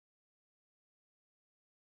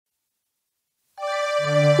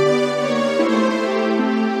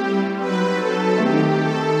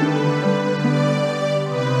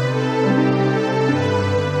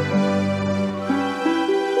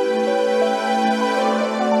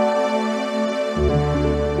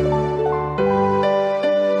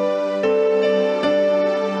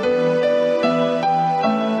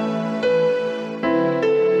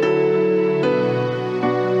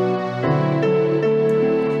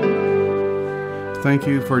Thank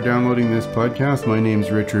you for downloading this podcast. My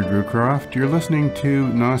name's Richard Rucroft. You're listening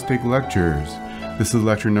to Gnostic Lectures. This is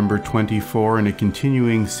lecture number 24 in a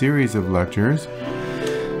continuing series of lectures.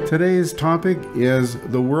 Today's topic is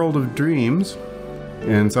the world of dreams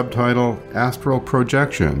and subtitle Astral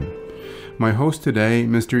Projection. My host today,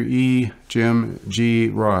 Mr. E. Jim G.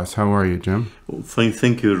 Ross. How are you, Jim? Fine,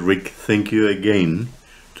 thank you, Rick. Thank you again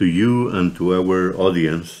to you and to our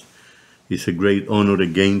audience. It's a great honor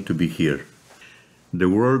again to be here. The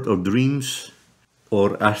world of dreams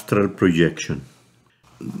or astral projection.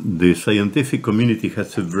 The scientific community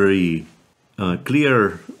has a very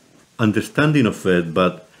clear understanding of it,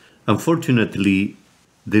 but unfortunately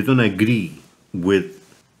they don't agree with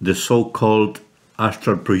the so-called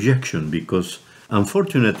astral projection because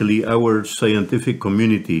unfortunately our scientific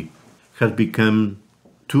community has become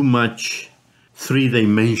too much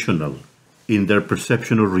three-dimensional in their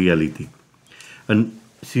perception of reality. And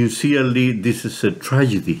sincerely, this is a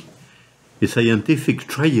tragedy, a scientific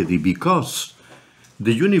tragedy, because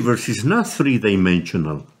the universe is not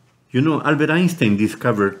three-dimensional. You know, Albert Einstein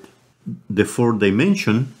discovered the fourth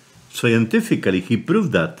dimension. Scientifically, he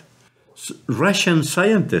proved that. Russian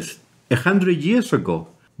scientists, 100 years ago,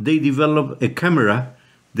 they developed a camera,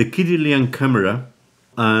 the Kirlian camera,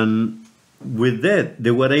 and with that,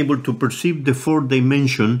 they were able to perceive the fourth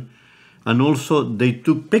dimension, and also they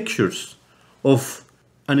took pictures of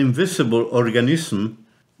an invisible organism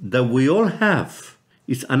that we all have.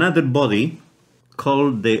 It's another body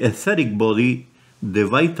called the etheric body, the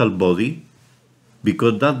vital body,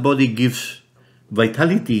 because that body gives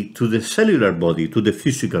vitality to the cellular body, to the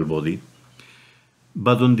physical body.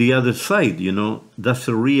 But on the other side, you know, that's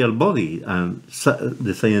a real body. And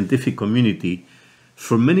the scientific community,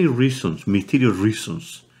 for many reasons, mysterious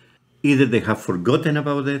reasons, either they have forgotten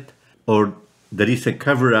about it or there is a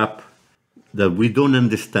cover-up that we don't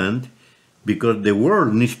understand, because the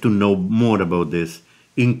world needs to know more about this,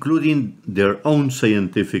 including their own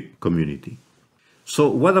scientific community. So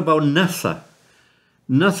what about NASA?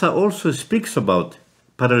 NASA also speaks about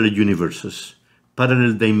parallel universes,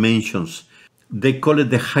 parallel dimensions. They call it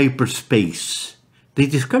the hyperspace. They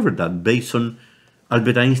discovered that based on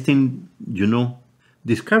Albert Einstein, you know,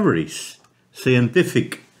 discoveries,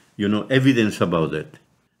 scientific, you know, evidence about it.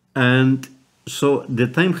 And so the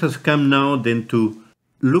time has come now then to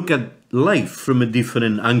look at life from a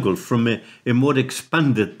different angle, from a more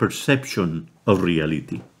expanded perception of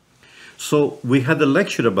reality. So we had a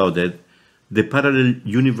lecture about it, the parallel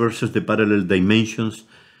universes, the parallel dimensions,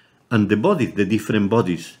 and the bodies, the different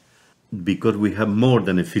bodies, because we have more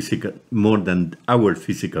than our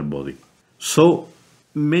physical body. So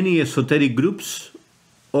many esoteric groups,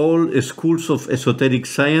 all schools of esoteric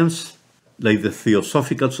science, like the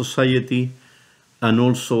Theosophical Society, and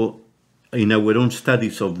also in our own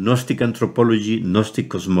studies of Gnostic anthropology, Gnostic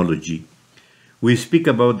cosmology, we speak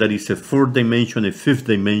about there is a fourth dimension, a fifth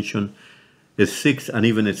dimension, a sixth, and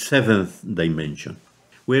even a seventh dimension.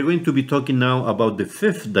 We're going to be talking now about the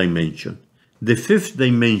fifth dimension. The fifth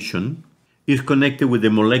dimension is connected with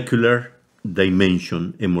the molecular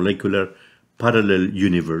dimension, a molecular parallel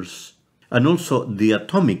universe, and also the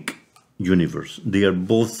atomic universe. They are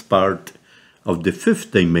both part of the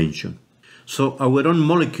fifth dimension. So our own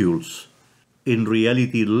molecules in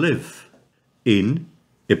reality live in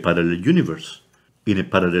a parallel universe, in a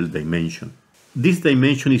parallel dimension. This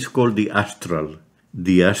dimension is called the astral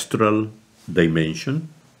dimension,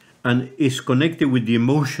 and is connected with the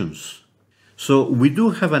emotions. So we do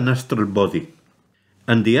have an astral body,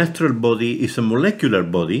 and the astral body is a molecular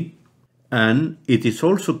body, and it is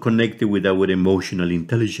also connected with our emotional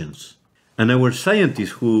intelligence. And our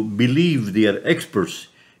scientists who believe they are experts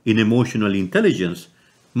in emotional intelligence,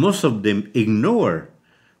 most of them ignore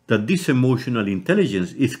that this emotional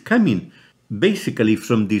intelligence is coming basically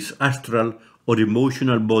from this astral or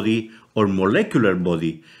emotional body or molecular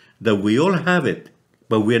body, that we all have it,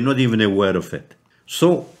 but we are not even aware of it.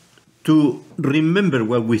 So, to remember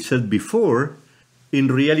what we said before, in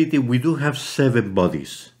reality we do have 7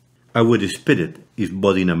 bodies. Our spirit is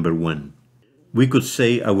body number 1. We could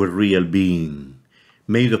say our real being,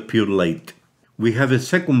 made of pure light. We have a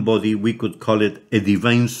second body, we could call it a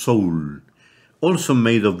divine soul, also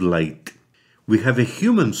made of light. We have a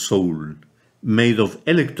human soul, made of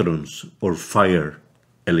electrons or fire,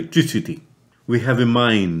 electricity. We have a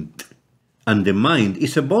mind, and the mind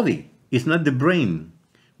is a body, it's not the brain.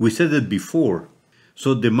 We said it before.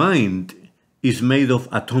 So the mind is made of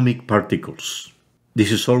atomic particles.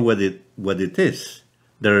 This is all what it is.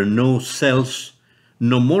 There are no cells,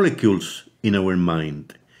 no molecules in our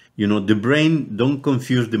mind. You know, the brain, don't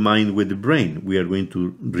confuse the mind with the brain. We are going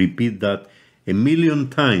to repeat that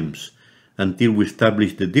 1,000,000 times until we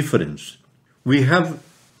establish the difference. We have,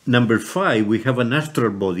 number 5, we have an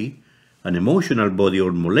astral body, an emotional body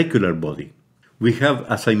or molecular body. We have,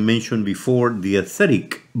 as I mentioned before, the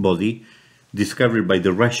etheric body discovered by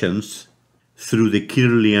the Russians through the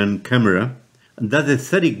Kirlian camera. That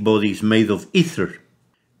etheric body is made of ether,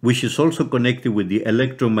 which is also connected with the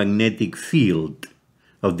electromagnetic field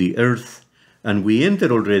of the Earth. And we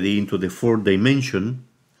enter already into the 4th dimension,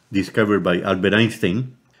 discovered by Albert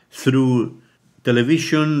Einstein, through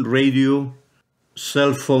television, radio,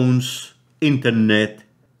 cell phones, internet,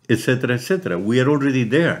 etc., etc. We are already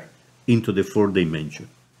there into the 4th dimension.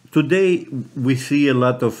 Today, we see a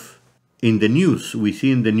lot of, in the news, we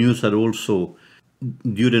see in the news that also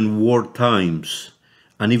during war times,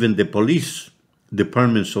 and even the police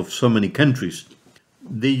departments of so many countries,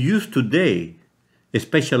 they use today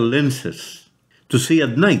special lenses to see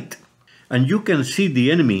at night. And you can see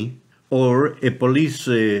the enemy or a police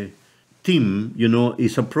team,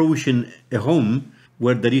 is approaching a home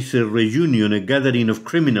where there is a reunion, a gathering of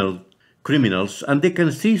criminals, and they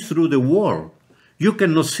can see through the wall. You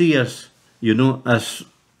cannot see as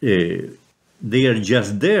they are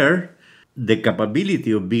just there. The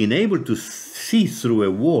capability of being able to see through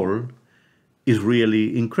a wall is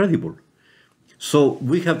really incredible. So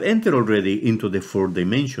we have entered already into the 4th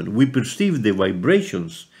dimension. We perceive the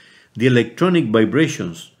vibrations, the electronic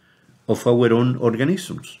vibrations of our own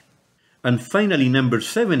organisms. And finally, number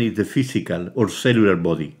 7 is the physical or cellular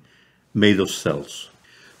body made of cells.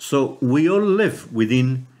 So we all live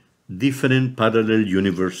within different parallel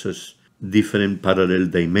universes, different parallel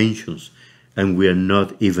dimensions, and we are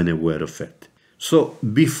not even aware of it. So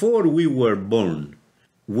before we were born,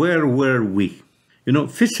 where were we?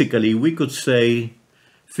 Physically, we could say,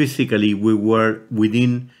 we were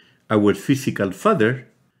within our physical father.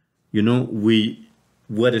 We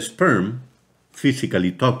were a sperm,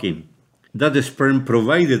 physically talking. That sperm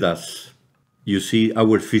provided us,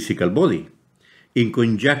 our physical body, in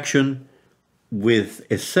conjunction with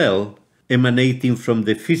a cell emanating from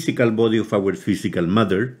the physical body of our physical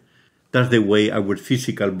mother. That's the way our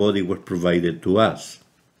physical body was provided to us.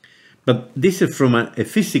 But this is from a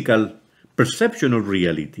physical perception of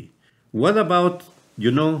reality. What about,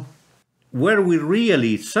 were we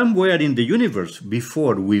really somewhere in the universe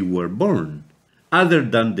before we were born, other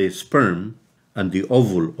than the sperm and the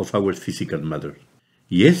ovule of our physical mother?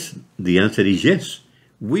 Yes, the answer is yes.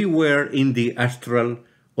 We were in the astral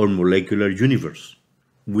or molecular universe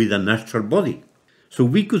with an astral body. So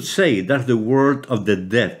we could say that's the world of the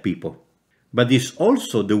dead people, but it's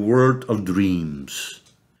also the world of dreams,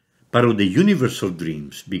 part of the universe of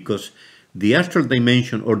dreams, because the astral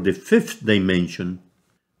dimension or the 5th dimension,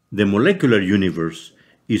 the molecular universe,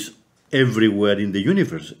 is everywhere in the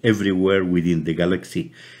universe, everywhere within the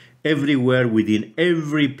galaxy, everywhere within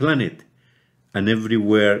every planet, and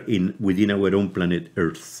everywhere within our own planet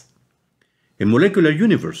Earth. A molecular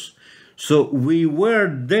universe. So we were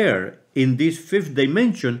there in this 5th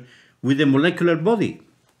dimension with a molecular body.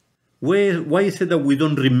 Why is it that we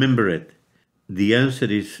don't remember it? The answer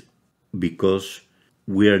is because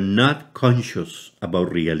we are not conscious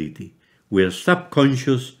about reality. We are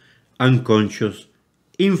subconscious, unconscious,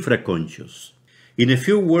 infraconscious. In a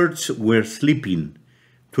few words, we're sleeping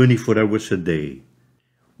 24 hours a day.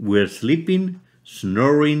 We're sleeping,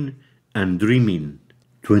 snoring, and dreaming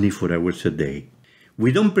 24 hours a day.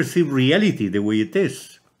 We don't perceive reality the way it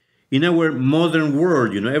is. In our modern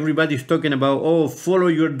world, everybody's talking about, follow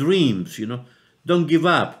your dreams, don't give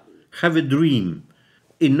up, have a dream.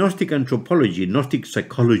 In Gnostic anthropology, Gnostic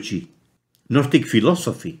psychology, Gnostic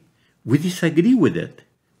philosophy, we disagree with it.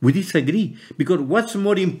 We disagree. Because what's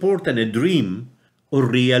more important, a dream or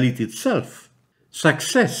reality itself?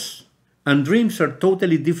 Success and dreams are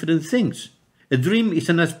totally different things. A dream is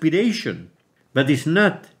an aspiration, but it's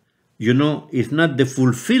not, it's not the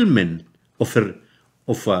fulfillment of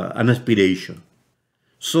an aspiration.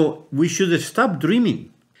 So we should stop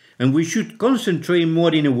dreaming, and we should concentrate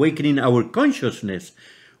more in awakening our consciousness.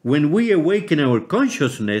 When we awaken our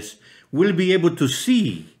consciousness, we'll be able to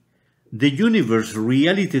see the universe,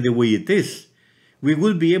 reality the way it is. We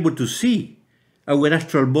will be able to see our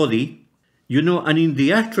astral body, and in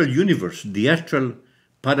the astral universe, the astral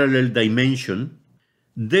parallel dimension,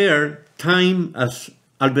 there, time, as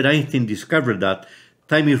Albert Einstein discovered that,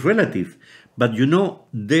 time is relative. But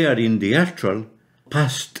there in the astral,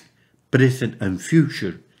 past, present, and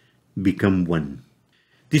future become one.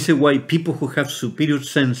 This is why people who have superior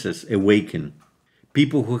senses awaken,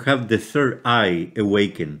 people who have the third eye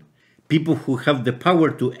awaken, people who have the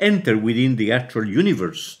power to enter within the astral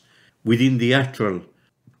universe, within the astral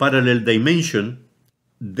parallel dimension,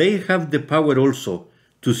 they have the power also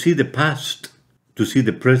to see the past, to see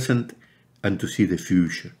the present, and to see the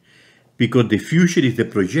future. Because the future is the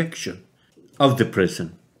projection of the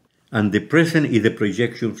present, and the present is the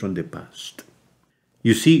projection from the past.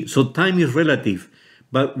 You see, so time is relative,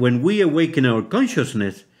 but when we awaken our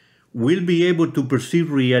consciousness, we'll be able to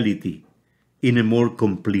perceive reality in a more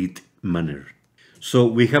complete manner. So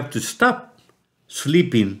we have to stop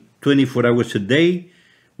sleeping 24 hours a day.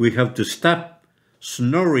 We have to stop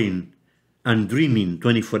snoring and dreaming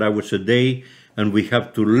 24 hours a day, and we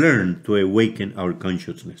have to learn to awaken our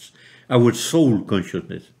consciousness, our soul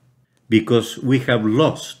consciousness, because we have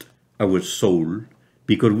lost our soul,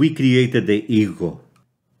 because we created the ego,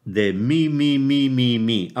 the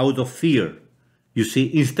me, out of fear. You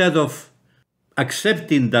see, instead of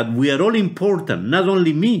accepting that we are all important, not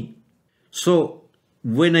only me. So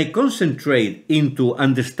when I concentrate into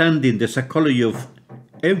understanding the psychology of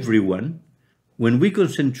everyone, when we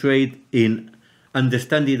concentrate in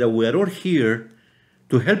understanding that we are all here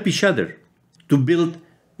to help each other, to build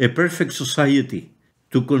a perfect society,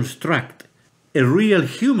 to construct a real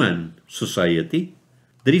human society,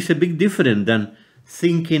 there is a big difference than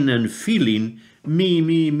thinking and feeling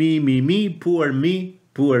me, poor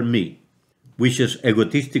me, which is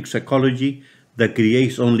egotistic psychology that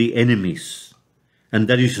creates only enemies. And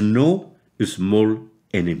there is no small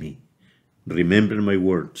enemy. Remember my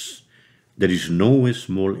words. There is no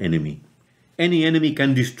small enemy. Any enemy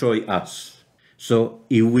can destroy us. So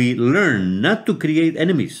if we learn not to create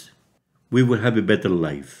enemies, we will have a better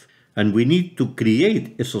life. And we need to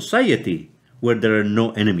create a society where there are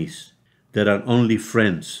no enemies. There are only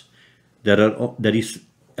friends. There is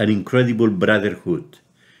an incredible brotherhood,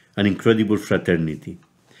 an incredible fraternity.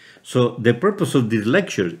 So the purpose of this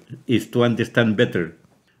lecture is to understand better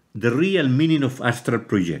the real meaning of astral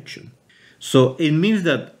projection. So it means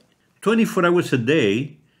that 24 hours a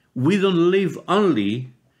day, we don't live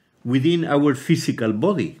only within our physical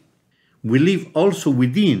body. We live also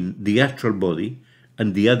within the astral body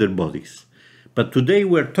and the other bodies. But today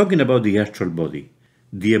we're talking about the astral body,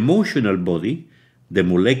 the emotional body, the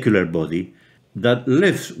molecular body that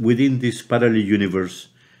lives within this parallel universe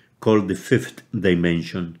called the fifth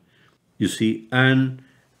dimension. You see, and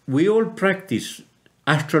we all practice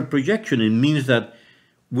astral projection. It means that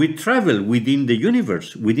we travel within the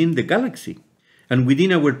universe, within the galaxy, and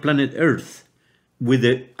within our planet Earth, with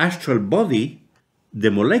the astral body,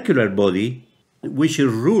 the molecular body, which is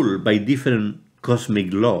ruled by different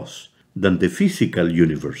cosmic laws than the physical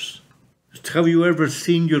universe. Have you ever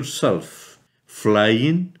seen yourself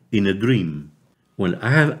flying in a dream? Well,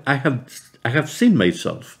 I have seen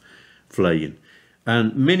myself flying.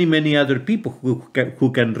 And many other people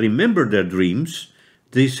who can remember their dreams,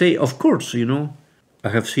 they say, of course, I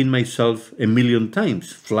have seen myself 1,000,000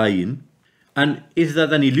 times flying. And is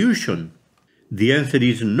that an illusion? The answer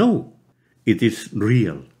is no, it is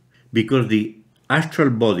real. Because the astral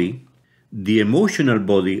body, the emotional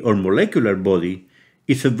body or molecular body,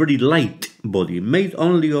 is a very light body, made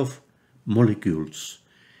only of molecules.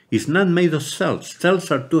 It's not made of cells.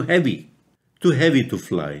 Cells are too heavy to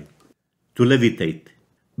fly, to levitate.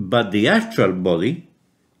 But the astral body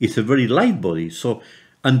is a very light body.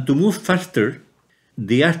 And to move faster,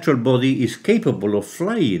 the astral body is capable of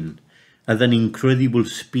flying at an incredible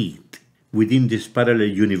speed within this parallel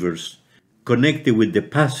universe, connected with the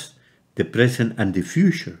past, the present, and the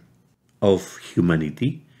future of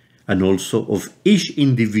humanity, and also of each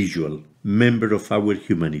individual member of our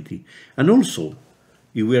humanity. And also,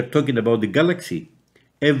 if we are talking about the galaxy,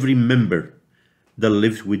 every member that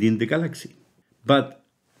lives within the galaxy. But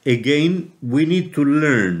again, we need to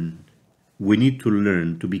learn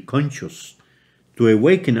to be conscious, to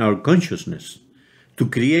awaken our consciousness, to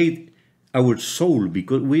create our soul,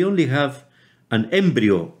 because we only have an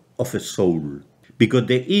embryo of a soul, because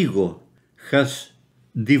the ego has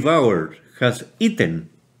devoured, has eaten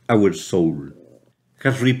our soul,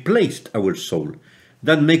 has replaced our soul.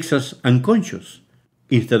 That makes us unconscious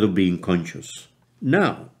instead of being conscious.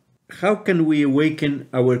 Now, how can we awaken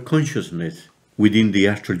our consciousness within the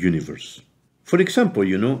astral universe? For example,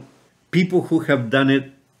 people who have done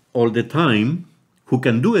it all the time, who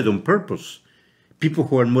can do it on purpose, people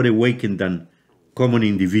who are more awakened than common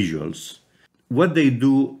individuals, what they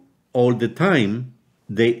do all the time,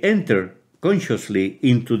 they enter consciously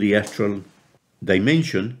into the astral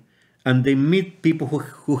dimension and they meet people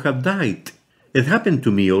who have died. It happened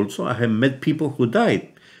to me also. I have met people who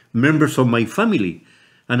died, members of my family,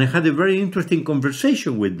 and I had a very interesting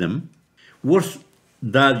conversation with them. Was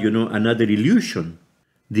that, another illusion?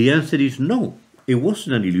 The answer is no. It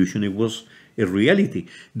wasn't an illusion. It was a reality.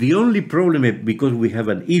 The only problem is because we have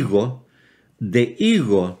an ego, the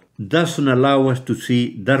ego doesn't allow us to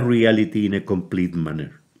see that reality in a complete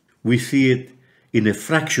manner. We see it in a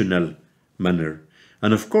fractional manner.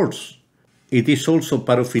 And of course, it is also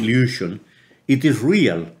part of illusion. It is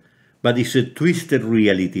real, but it's a twisted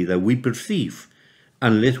reality that we perceive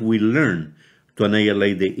unless we learn to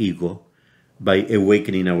annihilate the ego by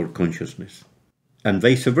awakening our consciousness. And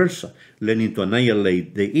vice versa, learning to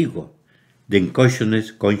annihilate the ego, then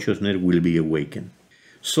consciousness will be awakened.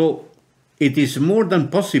 So it is more than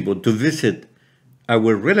possible to visit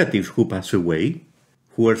our relatives who pass away,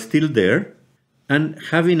 who are still there, and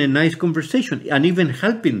having a nice conversation and even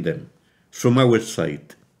helping them from our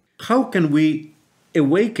side. How can we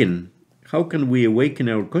awaken? How can we awaken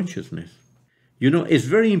our consciousness? It's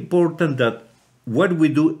very important that what we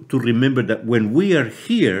do to remember that when we are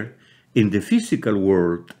here in the physical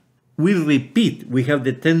world, we have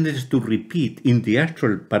the tendency to repeat in the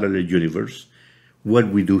astral parallel universe what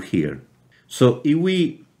we do here. So if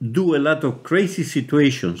we do a lot of crazy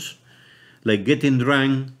situations, like getting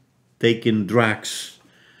drunk, taking drugs,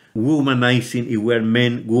 womanizing, if we're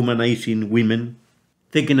men, womanizing women,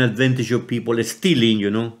 taking advantage of people,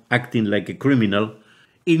 stealing, acting like a criminal,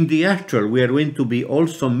 in the astral we are going to be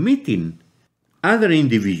also meeting other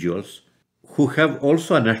individuals who have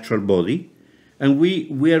also an astral body, and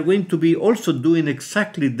we are going to be also doing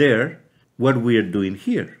exactly there what we are doing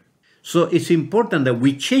here. So it's important that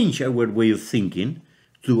we change our way of thinking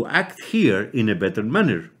to act here in a better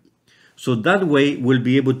manner. So that way we'll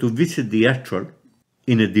be able to visit the astral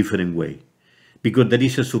in a different way, because there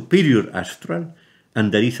is a superior astral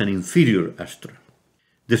and there is an inferior astral.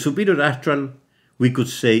 The superior astral, we could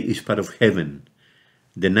say, is part of heaven,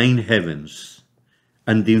 the 9 heavens,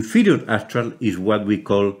 and the inferior astral is what we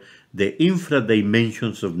call the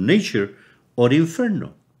infradimensions of nature or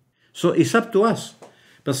inferno. So it's up to us.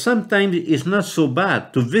 But sometimes it's not so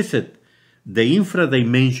bad to visit the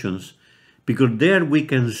infradimensions, because there we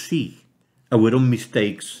can see our own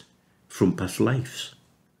mistakes from past lives.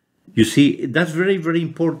 You see, that's very, very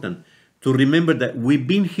important to remember that we've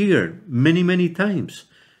been here many, many times.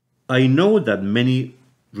 I know that many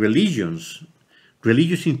religious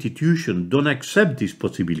institutions don't accept this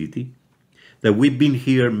possibility, that we've been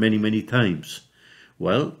here many, many times.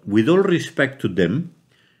 Well, with all respect to them,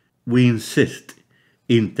 we insist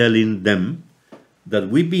in telling them that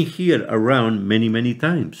we've been here around many, many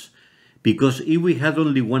times, because if we had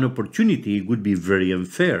only one opportunity, it would be very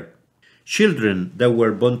unfair. Children that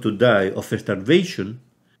were born to die of starvation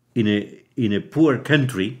in a poor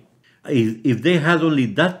country, if they had only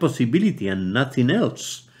that possibility and nothing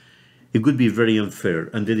else, it would be very unfair.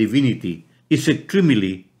 And the divinity is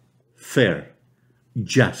extremely fair,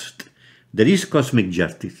 just. There is cosmic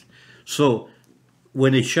justice. So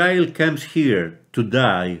when a child comes here to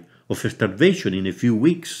die of starvation in a few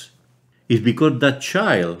weeks, it's because that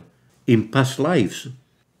child in past lives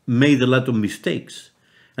made a lot of mistakes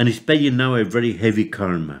and is paying now a very heavy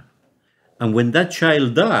karma. And when that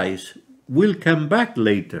child dies, will come back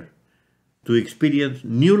later to experience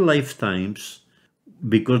new lifetimes,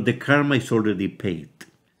 because the karma is already paid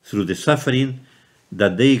through the suffering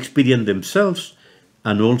that they experience themselves,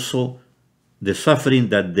 and also the suffering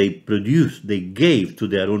that they produced, they gave to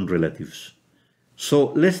their own relatives. So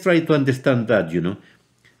let's try to understand that,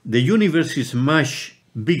 The universe is much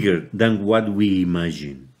bigger than what we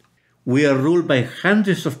imagine. We are ruled by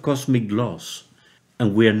hundreds of cosmic laws,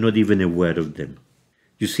 and we are not even aware of them.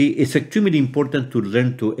 You see, it's extremely important to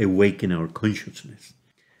learn to awaken our consciousness.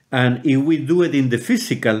 And if we do it in the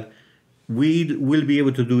physical, we will be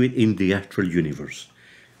able to do it in the astral universe.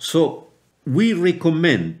 So we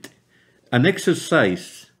recommend an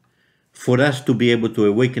exercise for us to be able to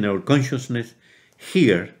awaken our consciousness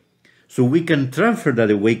here, so we can transfer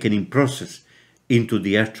that awakening process into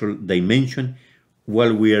the astral dimension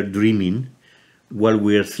while we are dreaming, while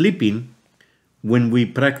we are sleeping, when we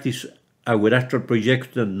practice our astral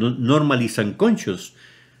projection. Normally is unconscious,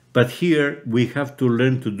 but here we have to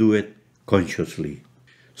learn to do it consciously.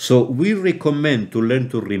 So we recommend to learn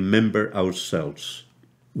to remember ourselves.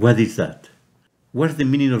 What is that? What's the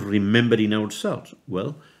meaning of remembering ourselves?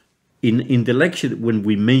 Well, in the lecture, when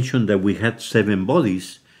we mentioned that we had 7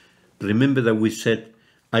 bodies, remember that we said,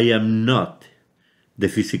 I am not the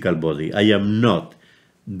physical body. I am not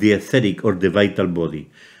the etheric or the vital body.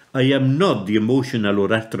 I am not the emotional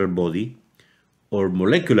or astral body or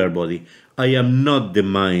molecular body. I am not the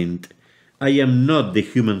mind. I am not the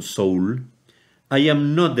human soul. I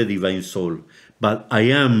am not the divine soul, but I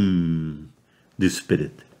am the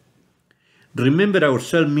spirit. Remember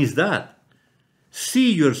ourselves means that.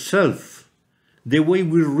 See yourself the way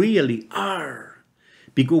we really are,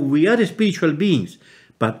 because we are spiritual beings,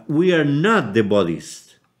 but we are not the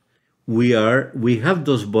bodies. we have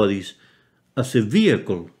those bodies as a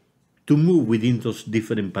vehicle to move within those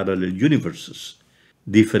different parallel universes,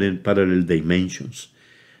 different parallel dimensions.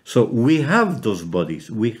 So we have those bodies,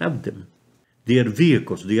 we have them. They are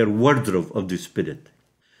vehicles, they are wardrobe of the spirit.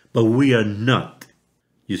 But we are not.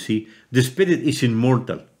 You see, the spirit is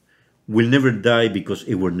immortal, will never die because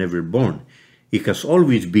it was never born. It has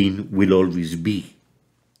always been, will always be.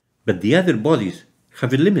 But the other bodies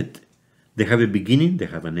have a limit. They have a beginning, they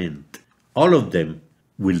have an end. All of them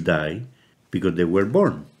will die because they were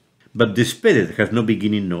born. But the spirit has no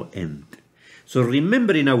beginning, no end. So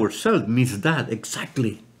remembering ourselves means that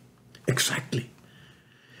exactly.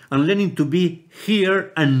 And learning to be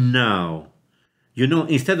here and now. You know,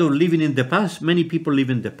 instead of living in the past, many people live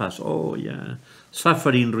in the past. Oh, yeah.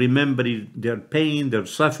 Suffering, remembering their pain, their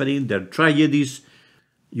suffering, their tragedies.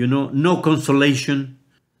 You know, no consolation.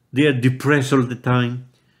 They are depressed all the time.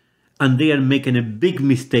 And they are making a big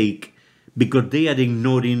mistake because they are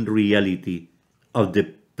ignoring reality of the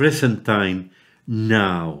present time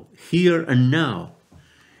now, here and now.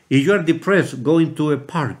 If you are depressed, go into a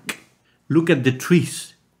park. Look at the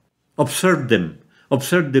trees. Observe them.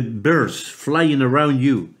 Observe the birds flying around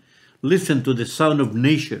you. Listen to the sound of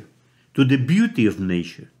nature, to the beauty of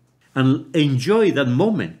nature, and enjoy that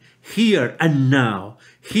moment, here and now,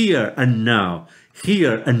 here and now,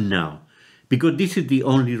 here and now. Because this is the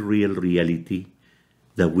only real reality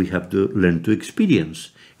that we have to learn to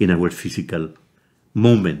experience in our physical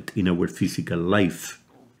moment, in our physical life.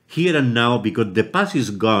 Here and now, because the past is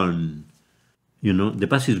gone. You know, the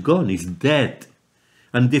past is gone, it's dead.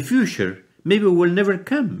 And the future maybe will never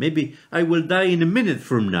come. Maybe I will die in a minute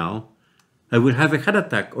from now. I will have a heart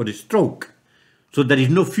attack or a stroke. So there is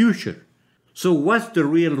no future. So what's the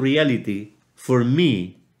real reality for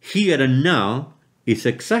me here and now is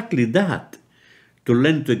exactly that. To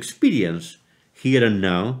learn to experience here and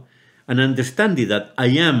now and understanding that I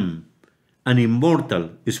am an immortal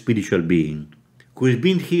spiritual being who has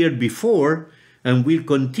been here before and will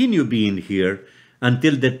continue being here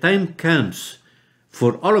until the time comes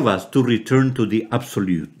for all of us to return to the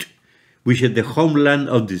Absolute, which is the homeland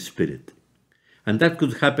of the Spirit. And that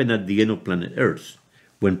could happen at the end of planet Earth.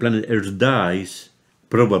 When planet Earth dies,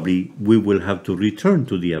 probably we will have to return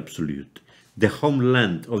to the Absolute, the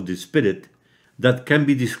homeland of the Spirit that can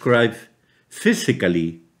be described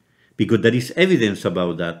physically, because there is evidence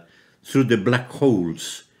about that, through the black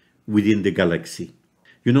holes within the galaxy.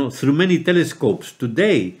 You know, through many telescopes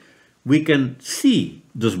today, we can see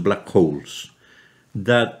those black holes,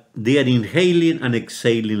 that they are inhaling and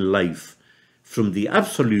exhaling life from the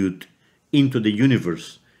Absolute into the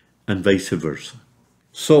universe and vice versa.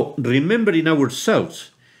 So remembering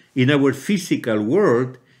ourselves in our physical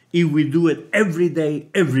world, if we do it every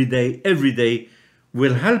day,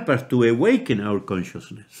 will help us to awaken our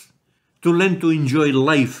consciousness, to learn to enjoy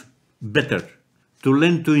life better, to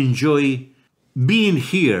learn to enjoy being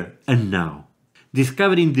here and now,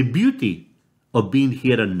 discovering the beauty of being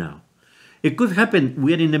here and now. It could happen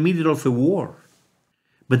we are in the middle of a war,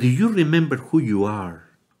 but if you remember who you are,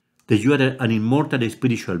 that you are an immortal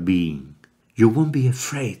spiritual being, you won't be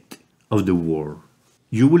afraid of the war.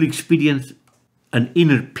 You will experience an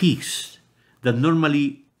inner peace that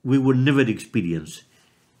normally we would never experience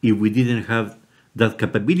if we didn't have that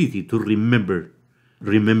capability to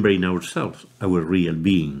remembering ourselves, our real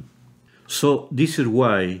being. So this is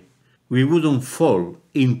why we wouldn't fall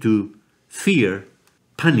into fear,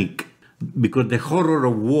 panic, because the horror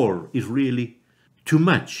of war is really too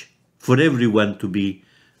much for everyone to be,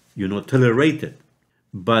 tolerated.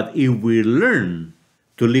 But if we learn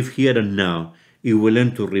to live here and now, if we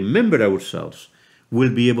learn to remember ourselves,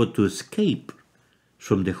 we'll be able to escape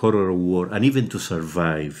from the horror of war and even to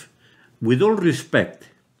survive. With all respect,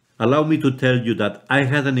 allow me to tell you that I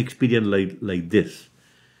had an experience like this.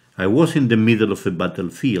 I was in the middle of a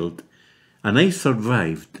battlefield and I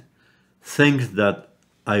survived thanks that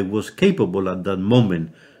I was capable at that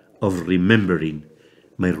moment of remembering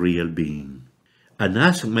my real being and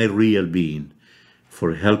asked my real being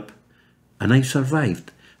for help, and I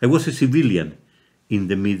survived. I was a civilian in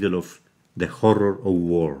the middle of the horror of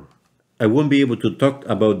war. I won't be able to talk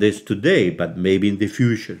about this today, but maybe in the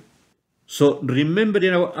future. So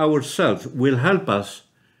remembering ourselves will help us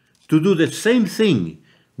to do the same thing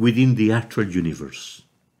within the astral universe.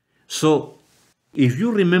 So if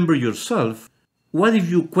you remember yourself, what if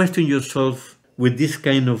you question yourself with this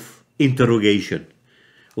kind of interrogation?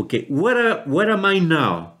 Okay, where am I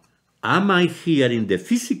now? Am I here in the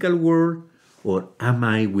physical world or am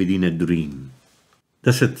I within a dream?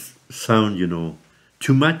 Does it sound,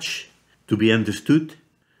 too much to be understood?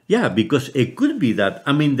 Yeah, because it could be that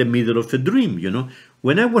I'm in the middle of a dream, you know.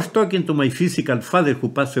 When I was talking to my physical father who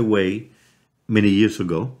passed away many years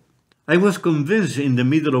ago, I was convinced in the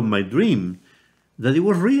middle of my dream that it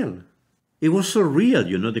was real. It was so real,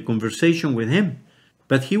 you know, the conversation with him.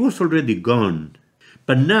 But he was already gone.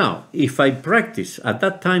 But now, if I practice, at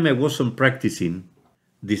that time I wasn't practicing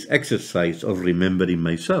this exercise of remembering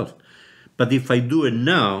myself. But if I do it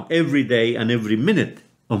now, every day and every minute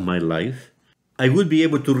of my life, I would be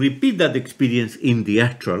able to repeat that experience in the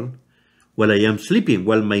astral while I am sleeping,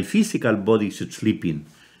 while my physical body is sleeping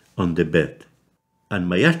on the bed. And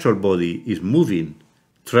my astral body is moving,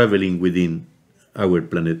 traveling within our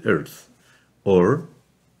planet Earth, or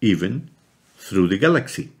even through the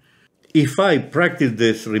galaxy. If I practice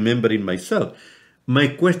this remembering myself, my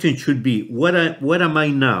question should be, where am I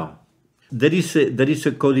now? There is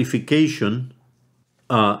a codification,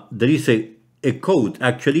 there is a code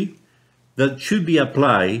actually that should be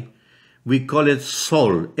applied. We call it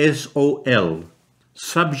SOL, S-O-L,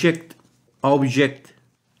 subject, object,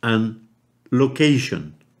 and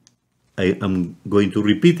location. I am going to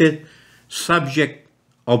repeat it, subject,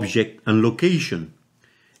 object, and location.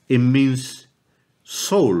 It means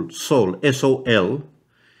soul, S-O-L,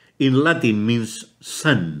 in Latin means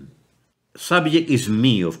sun. Subject is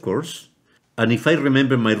me, of course, and if I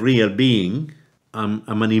remember my real being, I'm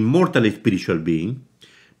an immortal spiritual being,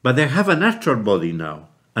 but I have an astral body now,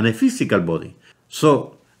 and a physical body.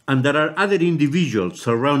 So, and there are other individuals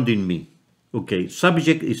surrounding me. Okay,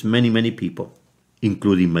 subject is many, many people,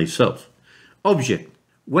 including myself. Object,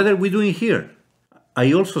 what are we doing here?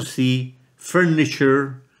 I also see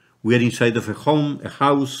furniture, we are inside of a home, a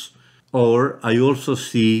house, or I also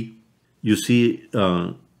see,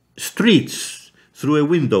 streets through a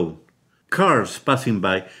window, cars passing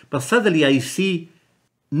by, but suddenly I see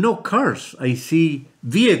no cars, I see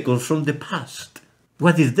vehicles from the past.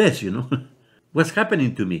 What is this, you know? What's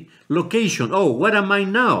happening to me? Location, oh, where am I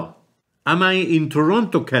now? Am I in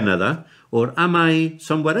Toronto, Canada, or am I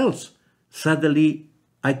somewhere else? Suddenly,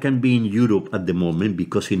 I can be in Europe at the moment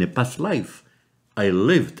because in a past life, I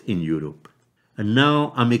lived in Europe. And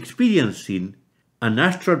now I'm experiencing an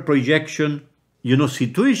astral projection,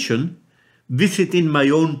 situation, visiting my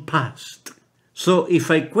own past. So if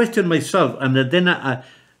I question myself, and then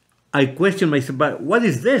I question myself, but what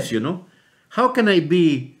is this, How can I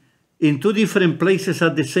be in two different places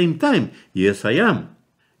at the same time? Yes, I am.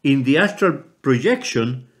 In the astral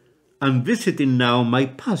projection, I'm visiting now my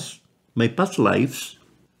past lives,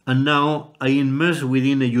 and now I immerse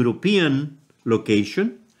within a European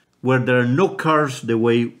location where there are no cars the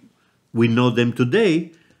way we know them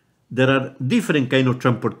today. There are different kind of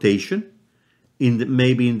transportation,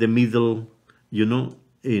 maybe in the middle,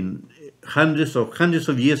 in hundreds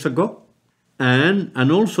of years ago.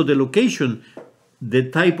 And also the location, the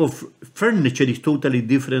type of furniture is totally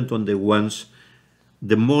different on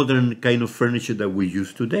the modern kind of furniture that we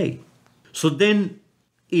use today. So then,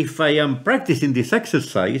 if I am practicing this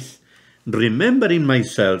exercise, remembering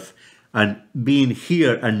myself and being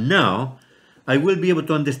here and now, I will be able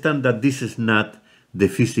to understand that this is not the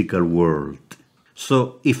physical world.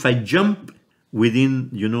 So if I jump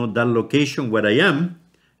within, that location where I am,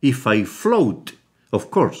 if I float, of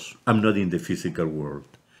course, I'm not in the physical world.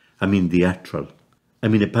 I'm in the astral.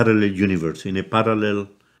 I'm in a parallel universe, in a parallel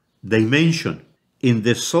dimension, in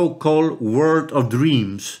the so-called world of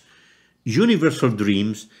dreams, universe of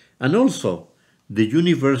dreams, and also the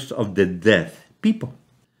universe of the dead people.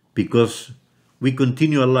 Because we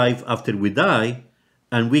continue alive after we die,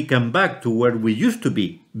 and we come back to where we used to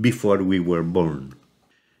be before we were born.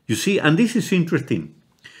 You see, and this is interesting.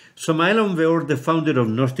 Samael Aun-Weor, the founder of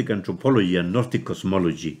Gnostic anthropology and Gnostic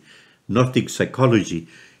cosmology, Gnostic psychology,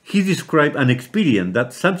 he described an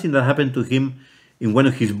experience, something that happened to him in one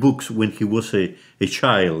of his books when he was a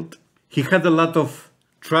child. He had a lot of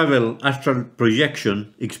travel, astral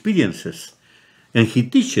projection experiences, and he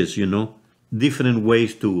teaches, different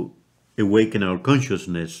ways to awaken our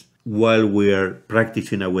consciousness while we are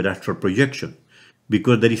practicing our astral projection.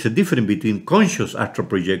 Because there is a difference between conscious astral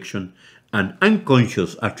projection and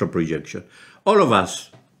unconscious astral projection. All of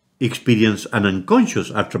us experience an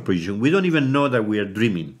unconscious astral projection. We don't even know that we are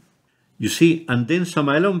dreaming. You see, and then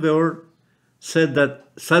Samael Aun-Weor said that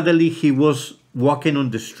suddenly he was walking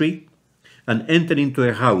on the street and entered into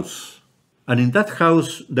a house. And in that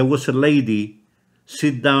house, there was a lady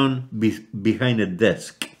sit down behind a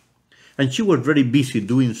desk. And she was very busy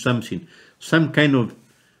doing something, some kind of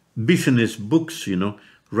business books,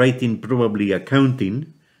 writing, probably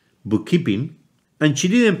accounting, bookkeeping. And she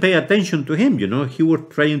didn't pay attention to him, He was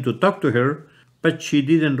trying to talk to her, but she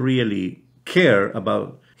didn't really care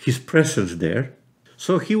about his presence there.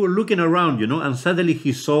 So he was looking around, and suddenly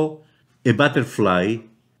he saw a butterfly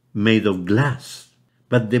made of glass.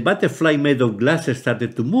 But the butterfly made of glass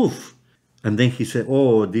started to move. And then he said,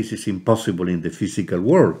 oh, this is impossible in the physical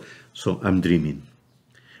world, so I'm dreaming.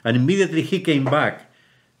 And immediately he came back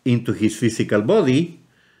into his physical body.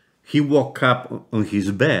 He woke up on his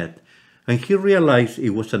bed, and he realized it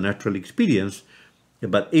was an astral experience,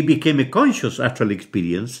 but it became a conscious astral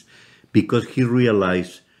experience because he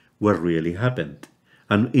realized what really happened.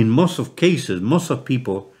 And in most of cases, most of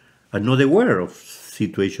people are not aware of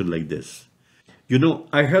situations like this.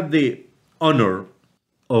 I had the honor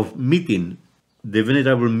of meeting the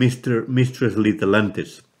Venerable Mistress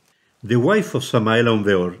Litelantes, the wife of Samael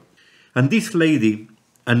Aumveor. And this lady,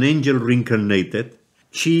 an angel reincarnated,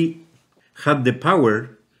 she had the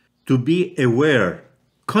power to be aware,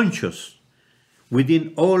 conscious,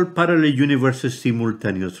 within all parallel universes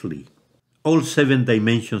simultaneously, all 7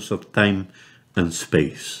 dimensions of time and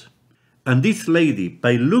space. And this lady,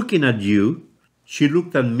 by looking at you, she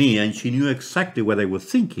looked at me and she knew exactly what I was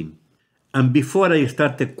thinking. And before I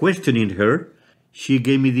started questioning her, she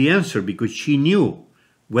gave me the answer because she knew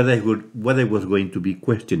what I was going to be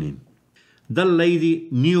questioning. That lady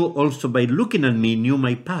knew also, by looking at me, knew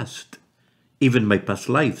my past, even my past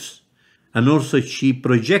lives. And also she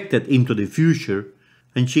projected into the future,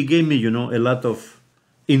 and she gave me, a lot of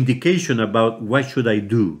indication about what should I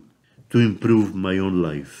do to improve my own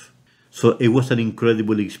life. So it was an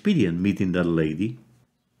incredible experience meeting that lady,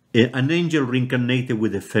 an angel reincarnated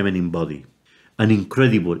with a feminine body, an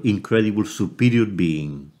incredible superior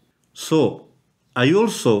being. So I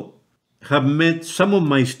also have met some of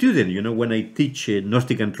my students, when I teach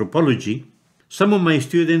Gnostic anthropology, some of my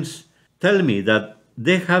students tell me that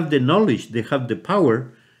they have the knowledge, they have the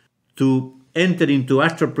power to enter into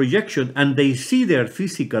astral projection, and they see their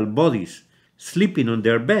physical bodies sleeping on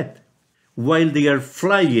their bed while they are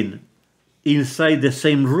flying inside the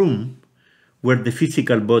same room where the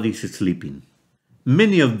physical body is sleeping.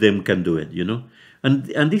 Many of them can do it,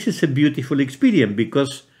 and this is a beautiful experience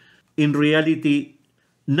because in reality,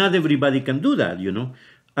 not everybody can do that,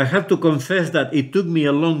 I have to confess that it took me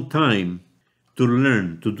a long time to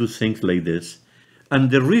learn to do things like this. And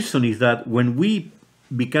the reason is that when we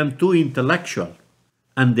become too intellectual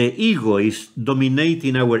and the ego is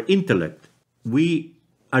dominating our intellect, we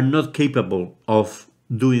are not capable of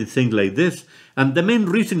doing things like this. And the main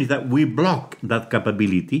reason is that we block that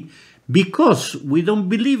capability because we don't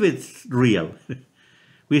believe it's real.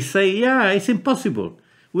 We say, yeah, it's impossible.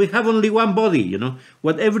 We have only one body,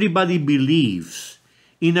 What everybody believes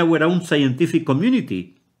in our own scientific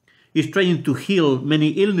community is trying to heal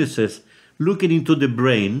many illnesses, looking into the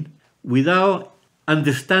brain without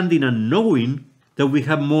understanding and knowing that we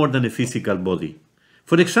have more than a physical body.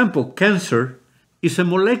 For example, cancer is a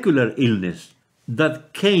molecular illness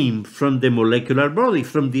that came from the molecular body,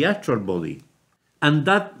 from the astral body. And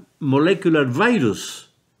that molecular virus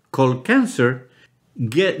called cancer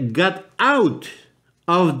got out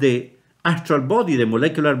of the astral body, the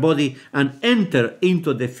molecular body, and entered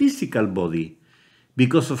into the physical body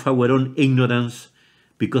because of our own ignorance,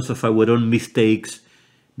 because of our own mistakes,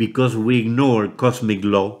 because we ignore cosmic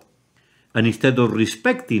law. And instead of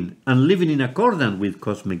respecting and living in accordance with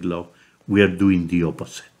cosmic law, we are doing the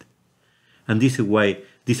opposite. And this is why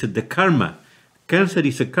this is the karma. Cancer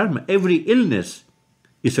is a karma. Every illness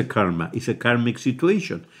is a karma. It's a karmic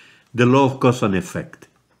situation. The law of cause and effect.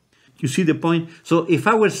 You see the point? So if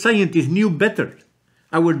our scientists knew better,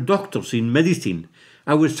 our doctors in medicine,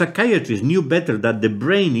 our psychiatrists knew better that the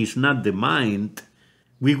brain is not the mind,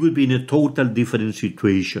 we would be in a total different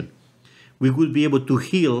situation. We would be able to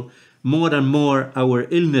heal more and more our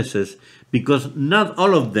illnesses because not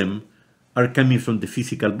all of them are coming from the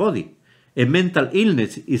physical body. A mental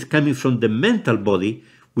illness is coming from the mental body,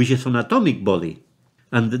 which is an atomic body.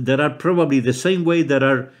 And there are probably the same way there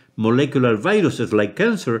are molecular viruses like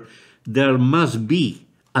cancer, there must be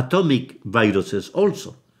atomic viruses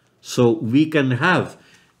also. So we can have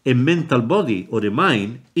a mental body or a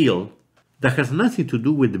mind ill that has nothing to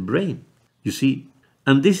do with the brain, you see.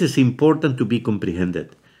 And this is important to be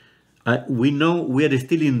comprehended. We know we are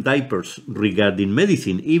still in diapers regarding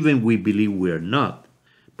medicine, even we believe we are not.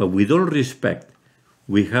 But with all respect,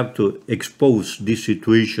 we have to expose this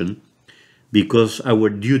situation because our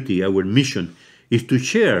duty, our mission, is to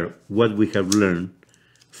share what we have learned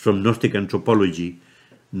from Gnostic anthropology,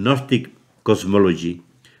 Gnostic cosmology,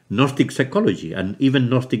 Gnostic psychology, and even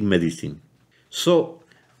Gnostic medicine. So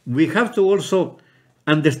we have to also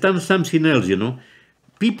understand something else,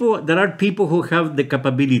 There are people who have the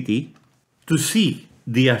capability to see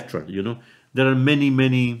the astral, There are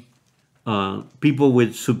many people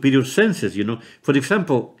with superior senses, you know. For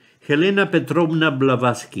example, Helena Petrovna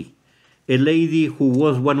Blavatsky, a lady who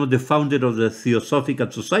was one of the founders of the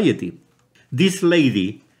Theosophical Society. This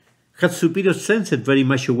lady had superior senses very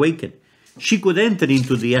much awakened. She could enter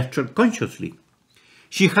into the astral consciously.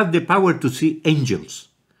 She had the power to see angels.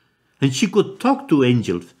 And she could talk to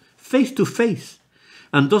angels face to face.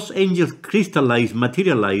 And those angels crystallized,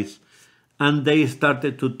 materialized, and they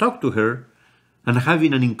started to talk to her and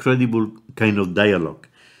having an incredible kind of dialogue.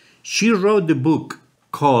 She wrote the book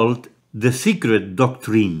called The Secret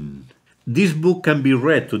Doctrine. This book can be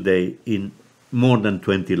read today in more than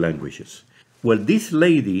 20 languages. Well, this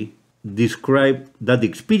lady described that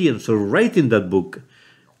experience of writing that book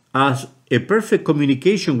as a perfect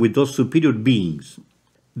communication with those superior beings.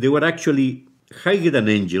 They were actually higher than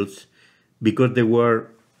angels because they were,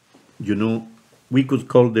 you know, we could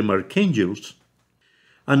call them archangels,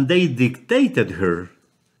 and they dictated her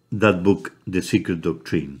that book, The Secret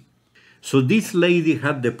Doctrine. So this lady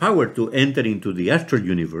had the power to enter into the astral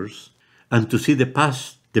universe and to see the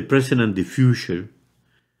past, the present, and the future.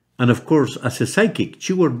 And of course, as a psychic,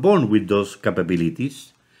 she was born with those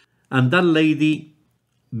capabilities. And that lady,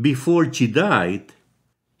 before she died,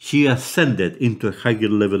 she ascended into a higher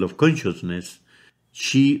level of consciousness.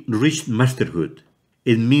 She reached masterhood.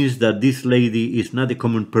 It means that this lady is not a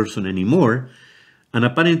common person anymore. And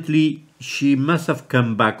apparently, she must have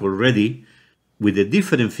come back already with a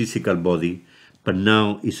different physical body, but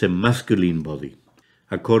now is a masculine body,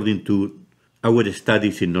 according to our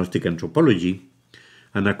studies in Gnostic anthropology,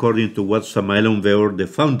 and according to what Samael Aun-Weor, the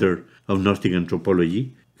founder of Gnostic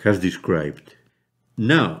anthropology, has described.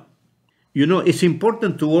 Now, you know, it's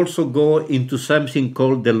important to also go into something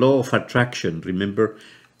called the law of attraction. Remember,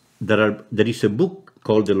 there is a book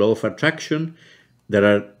called The Law of Attraction. There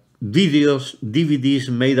are videos, DVDs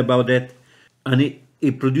made about it, and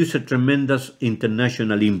it produced a tremendous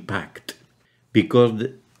international impact because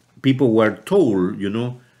people were told, you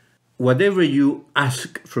know, whatever you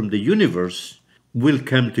ask from the universe will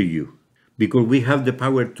come to you because we have the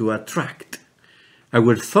power to attract.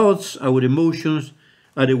 Our thoughts, our emotions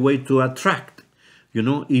are a way to attract. You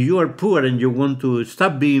know, if you are poor and you want to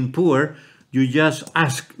stop being poor, you just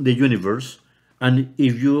ask the universe, and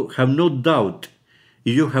if you have no doubt,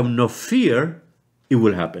 if you have no fear, it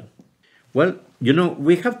will happen. Well, you know,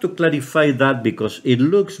 we have to clarify that because it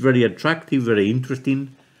looks very attractive, very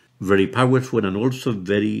interesting, very powerful, and also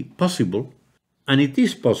very possible. And it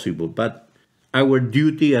is possible, but our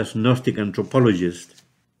duty as Gnostic anthropologists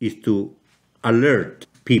is to alert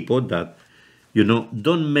people that, you know,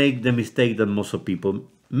 don't make the mistake that most of people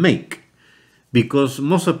make, because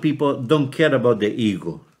most of people don't care about the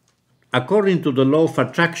ego. According to the law of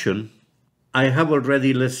attraction, I have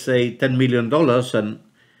already, let's say, $10 million,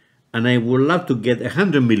 and I would love to get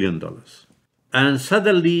 $100 million. And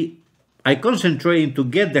suddenly, I concentrate to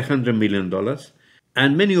get the $100 million,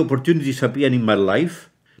 and many opportunities appear in my life,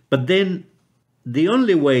 but then the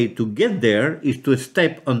only way to get there is to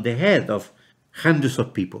step on the head of hundreds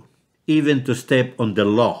of people, even to step on the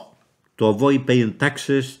law, to avoid paying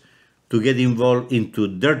taxes, to get involved into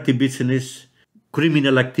dirty business,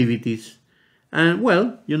 criminal activities. And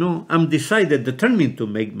well, you know, I'm determined to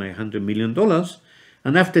make my $100 million,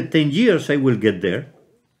 and after 10 years I will get there.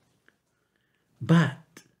 But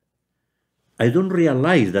I don't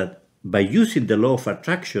realize that by using the law of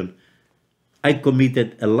attraction, I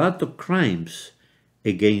committed a lot of crimes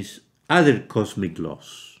against other cosmic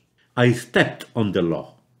laws. I stepped on the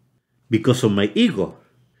law because of my ego.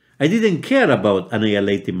 I didn't care about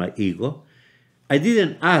annihilating my ego. I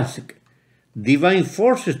didn't ask divine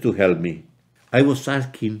forces to help me. I was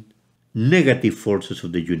asking negative forces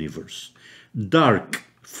of the universe, dark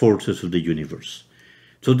forces of the universe.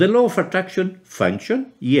 So the law of attraction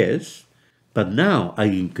functioned, yes, but now I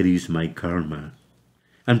increase my karma.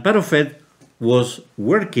 And part of it was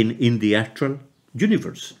working in the astral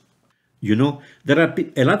universe. You know, there are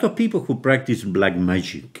a lot of people who practice black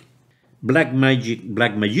magic. Black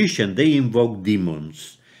magician, they invoke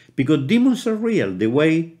demons. Because demons are real. The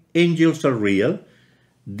way angels are real,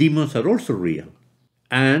 demons are also real.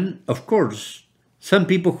 And, of course, some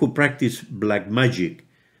people who practice black magic,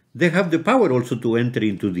 they have the power also to enter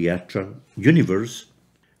into the astral universe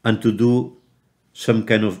and to do some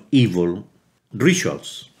kind of evil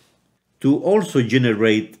rituals. To also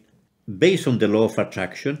generate, based on the law of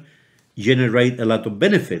attraction, generate a lot of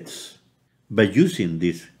benefits by using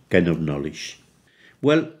this kind of knowledge.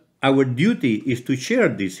 Well, our duty is to share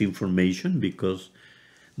this information because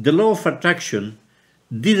the law of attraction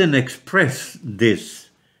didn't express this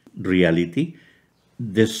reality.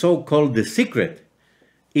 The so-called the secret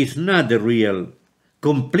is not the real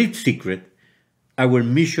complete secret. Our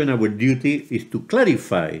mission, our duty is to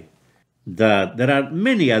clarify that there are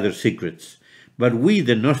many other secrets, but we,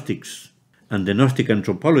 the Gnostics and the Gnostic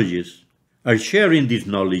anthropologists, are sharing this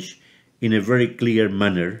knowledge in a very clear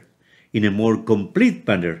manner, in a more complete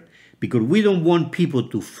manner, because we don't want people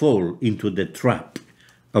to fall into the trap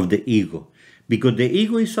of the ego, because the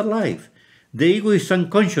ego is alive. The ego is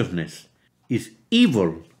unconsciousness, is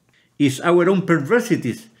evil, is our own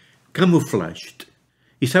perversities camouflaged.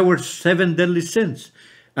 It's our 7 deadly sins.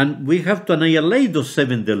 And we have to annihilate those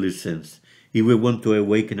 7 deadly sins if we want to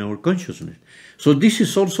awaken our consciousness. So this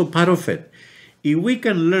is also part of it. If we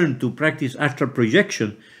can learn to practice astral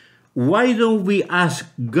projection, why don't we ask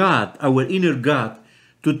God, our inner God,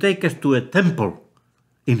 to take us to a temple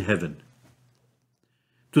in heaven?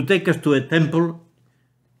 To take us to a temple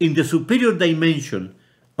in the superior dimension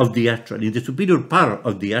of the astral, in the superior part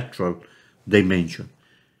of the astral dimension.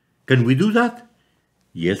 Can we do that?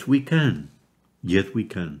 Yes, we can. Yes, we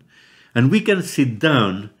can. And we can sit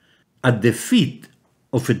down at the feet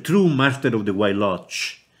of a true master of the White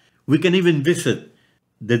Lodge. We can even visit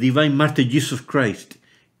the Divine Master Jesus Christ,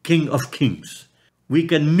 King of Kings. We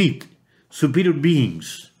can meet superior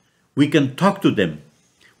beings. We can talk to them.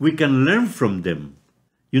 We can learn from them.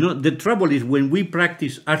 You know, the trouble is when we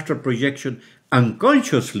practice astral projection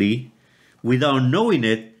unconsciously, without knowing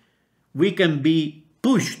it, we can be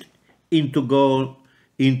pushed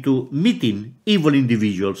into meeting evil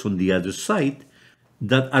individuals on the other side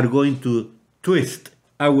that are going to twist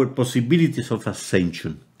our possibilities of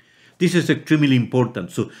ascension. This is extremely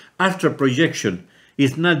important. So astral projection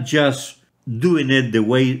is not just doing it the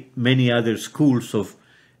way many other schools of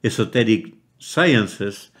esoteric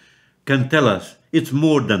sciences can tell us. It's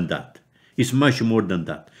more than that. It's much more than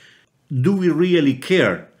that. Do we really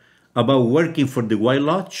care about working for the White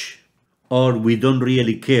Lodge? Or we don't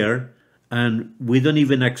really care and we don't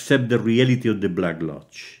even accept the reality of the Black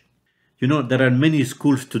Lodge? You know, there are many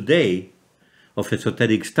schools today of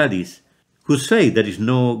esoteric studies who say there is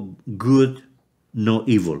no good, no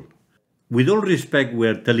evil. With all respect, we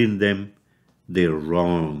are telling them they're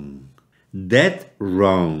wrong. Dead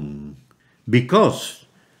wrong. Because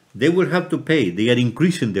they will have to pay. They are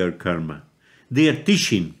increasing their karma. They are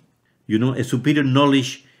teaching, you know, a superior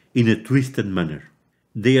knowledge in a twisted manner.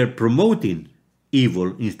 They are promoting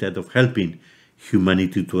evil instead of helping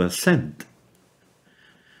humanity to ascend.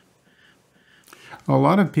 A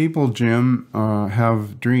lot of people, Jim,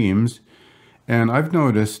 have dreams, and I've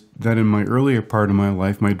noticed that in my earlier part of my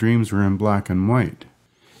life, my dreams were in black and white.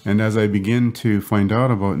 And as I begin to find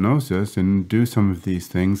out about Gnosis and do some of these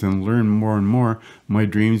things and learn more and more, my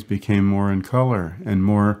dreams became more in color and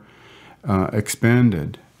more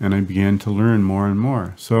expanded, and I began to learn more and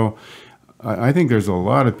more. So I think there's a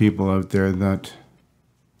lot of people out there that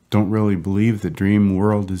don't really believe the dream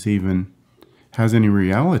world is even has any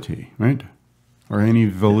reality, right? Or any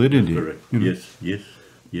validity. Correct. You know? Yes.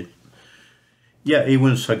 Yeah,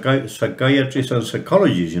 even psychiatrists and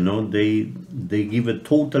psychologists, you know, they give a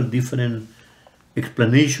total different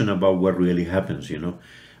explanation about what really happens, you know.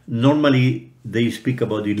 Normally, they speak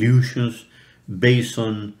about illusions based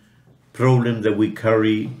on problems that we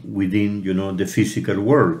carry within, you know, the physical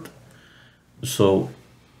world. So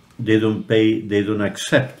they don't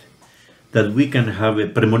accept that we can have a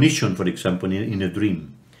premonition, for example, in a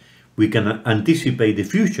dream. We can anticipate the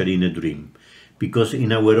future in a dream, because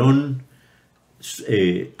in our own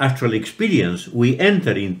astral experience, we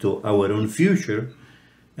enter into our own future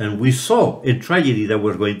and we saw a tragedy that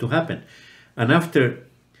was going to happen. And after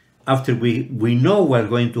we know what's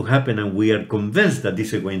going to happen and we are convinced that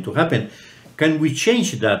this is going to happen, can we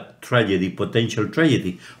change that tragedy, potential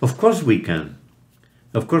tragedy? Of course we can.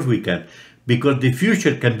 Of course we can. Because the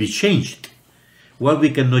future can be changed. What we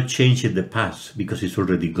cannot change is the past, because it's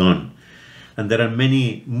already gone. And there are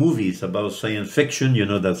many movies about science fiction, you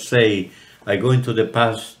know, that say, I go into the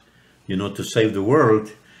past, you know, to save the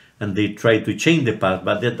world, and they try to change the past,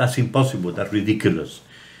 but that's impossible, that's ridiculous.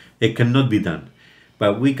 It cannot be done.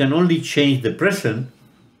 But we can only change the present,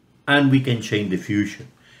 and we can change the future.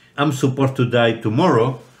 I'm supposed to die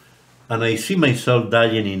tomorrow, and I see myself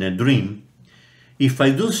dying in a dream. If I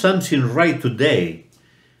do something right today,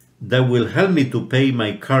 that will help me to pay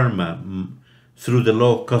my karma through the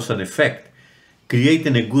law of cause and effect,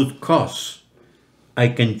 creating a good cause, I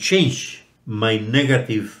can change my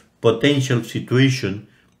negative potential situation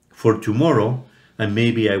for tomorrow, and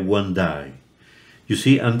maybe I won't die. You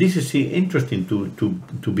see, and this is interesting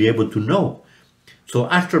to be able to know. So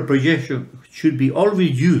astral projection should be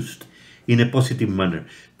always used in a positive manner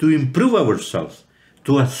to improve ourselves,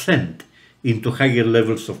 to ascend into higher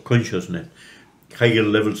levels of consciousness, higher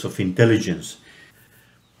levels of intelligence.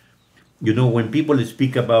 When people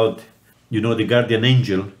speak about, the guardian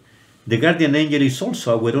angel is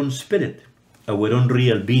also our own spirit, our own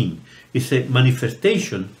real being. It's a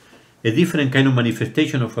manifestation, a different kind of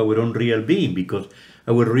manifestation of our own real being, because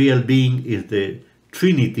our real being is the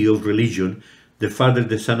Trinity of religion, the Father,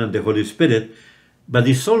 the Son, and the Holy Spirit, but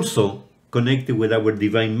it's also connected with our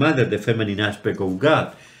Divine Mother, the feminine aspect of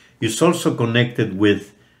God. It's also connected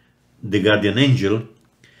with the guardian angel.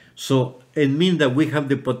 So it means that we have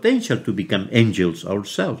the potential to become angels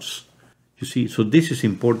ourselves. You see, so this is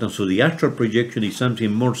important. So the astral projection is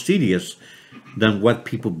something more serious than what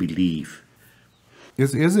people believe.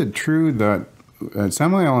 Is it true that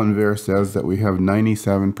Samael Aun says that we have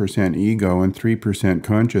 97% ego and 3%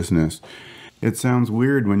 consciousness? It sounds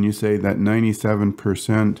weird when you say that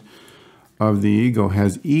 97% of the ego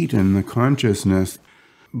has eaten the consciousness.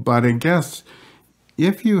 But I guess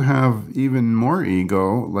if you have even more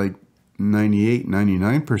ego, like 98,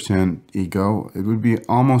 99% ego, it would be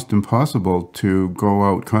almost impossible to go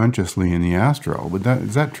out consciously in the astral.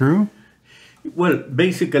 Is that true? Well,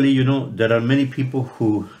 basically, there are many people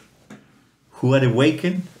who are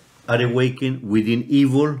awakened within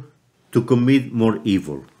evil to commit more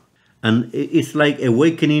evil. And it's like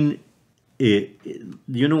awakening,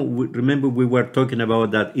 remember we were talking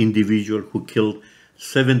about that individual who killed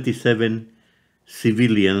 77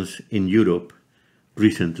 civilians in Europe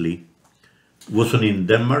recently. Wasn't in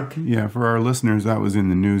Denmark? Yeah, for our listeners, that was in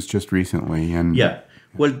the news just recently. And yeah,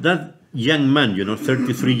 well, that young man,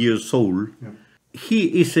 33 years old,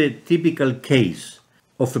 he is a typical case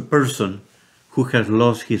of a person who has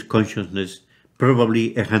lost his consciousness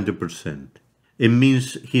probably 100%. It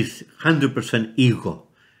means he's 100% ego.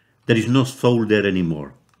 There is no soul there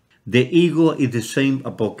anymore. The ego is the same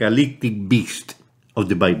apocalyptic beast of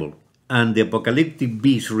the Bible. And the apocalyptic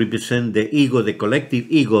beast represents the ego, the collective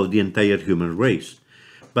ego of the entire human race.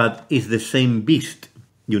 But it's the same beast,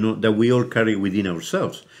 that we all carry within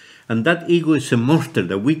ourselves. And that ego is a monster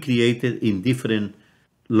that we created in different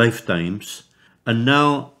lifetimes. And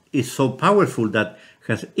now it's so powerful that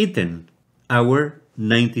has eaten our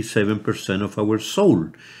 97% of our soul.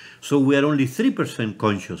 So we are only 3%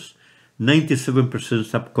 conscious, 97%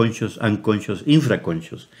 subconscious, unconscious,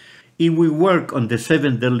 infraconscious. If we work on the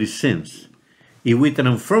 7 deadly sins, if we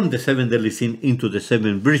transform the 7 deadly sins into the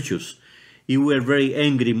 7 virtues, if we are very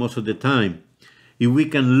angry most of the time, if we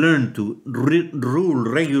can learn to rule,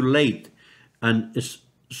 regulate, and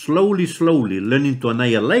slowly learning to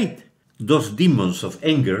annihilate those demons of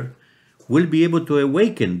anger, we'll be able to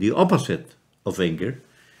awaken the opposite of anger,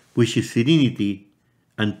 which is serenity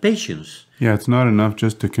and patience. Yeah, it's not enough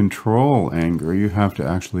just to control anger. You have to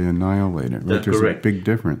actually annihilate it. That's There's correct. a big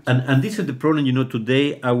difference. And this is the problem,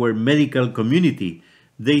 today our medical community,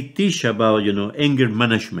 they teach about, anger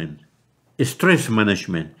management, stress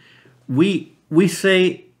management. We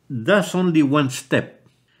say that's only one step,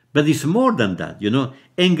 but it's more than that,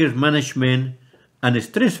 anger management and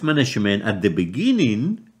stress management at the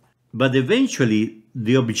beginning, but eventually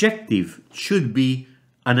the objective should be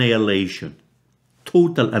annihilation.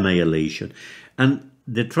 Total annihilation. And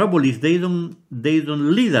the trouble is they don't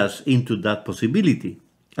lead us into that possibility.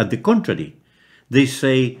 At the contrary, they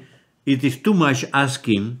say it is too much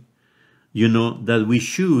asking, that we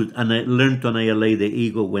should learn to annihilate the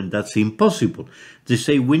ego when that's impossible. They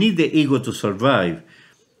say we need the ego to survive.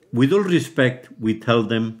 With all respect, we tell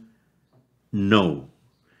them, no.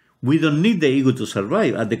 We don't need the ego to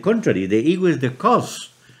survive. At the contrary, the ego is the cause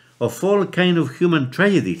of all kind of human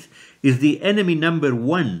tragedies. Is the enemy number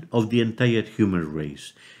one of the entire human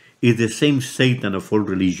race. Is the same Satan of all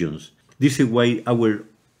religions. This is why our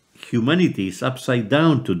humanity is upside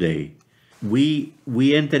down today. We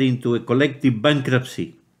enter into a collective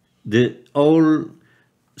bankruptcy. All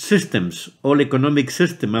systems, all economic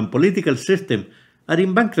system and political system are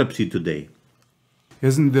in bankruptcy today.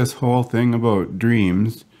 Isn't this whole thing about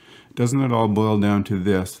dreams, doesn't it all boil down to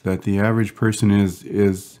this, that the average person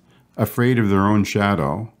is afraid of their own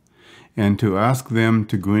shadow? And to ask them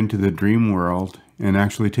to go into the dream world and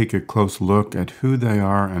actually take a close look at who they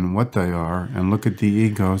are and what they are and look at the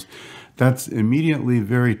egos, that's immediately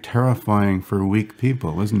very terrifying for weak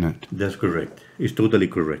people, isn't it? That's correct. It's totally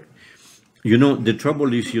correct. The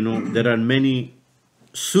trouble is, there are many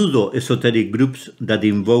pseudo-esoteric groups that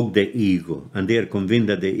invoke the ego, and they are convinced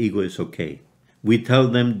that the ego is okay. We tell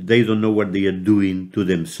them they don't know what they are doing to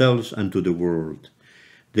themselves and to the world.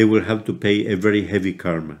 They will have to pay a very heavy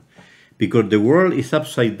karma. Because the world is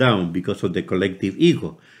upside down because of the collective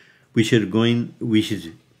ego, which has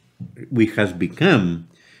become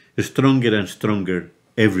stronger and stronger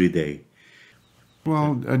every day.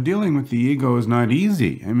 Well, dealing with the ego is not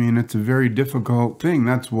easy. I mean, it's a very difficult thing.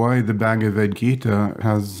 That's why the Bhagavad Gita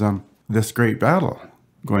has this great battle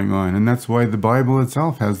going on. And that's why the Bible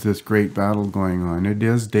itself has this great battle going on. It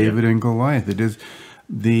is David and Goliath. It is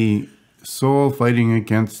the soul fighting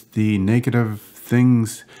against the negative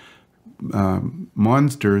things,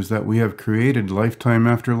 monsters that we have created lifetime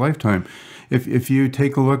after lifetime. If you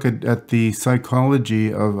take a look at the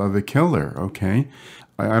psychology of a killer, okay,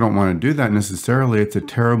 I don't want to do that necessarily. It's a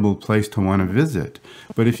terrible place to want to visit.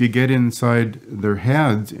 But if you get inside their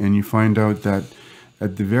heads and you find out that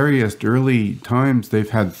at the various early times they've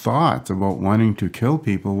had thoughts about wanting to kill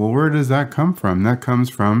people, well, where does that come from? That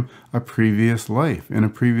comes from a previous life. In a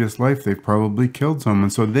previous life, they've probably killed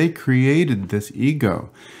someone. So they created this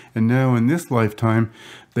ego. And now in this lifetime,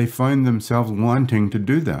 they find themselves wanting to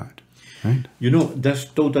do that. Right? You know, that's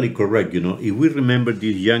totally correct. You know, if we remember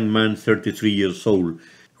this young man, 33 years old,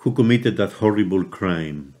 who committed that horrible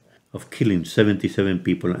crime of killing 77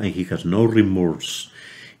 people, and he has no remorse.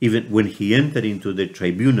 Even when he entered into the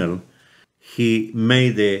tribunal, he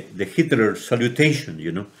made the Hitler salutation,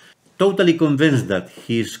 you know, totally convinced that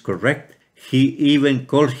he is correct. He even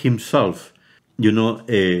called himself, you know,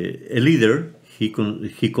 a leader. He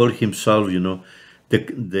called himself, you know,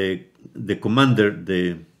 the commander,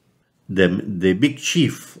 the big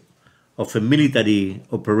chief of a military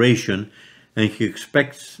operation, and he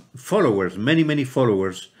expects followers, many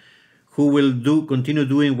followers, who will continue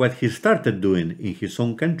doing what he started doing in his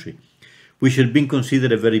own country, which has been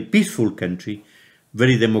considered a very peaceful country,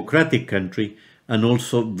 very democratic country, and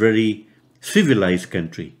also very civilized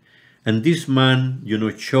country. And this man, you know,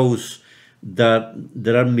 shows that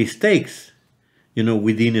there are mistakes, you know,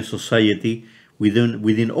 within a society,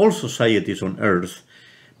 within all societies on earth,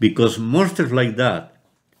 because monsters like that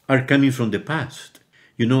are coming from the past.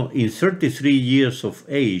 You know, in 33 years of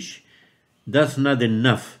age, that's not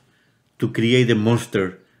enough to create a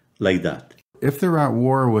monster like that. If they're at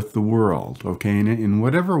war with the world, okay, in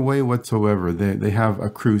whatever way whatsoever, they have a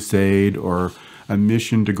crusade or a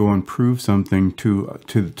mission to go and prove something to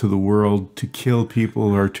the world, to kill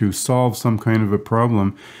people or to solve some kind of a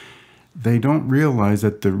problem, they don't realize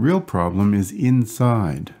that the real problem is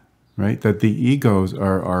inside, right? That the egos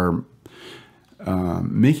are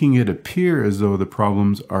making it appear as though the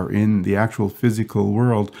problems are in the actual physical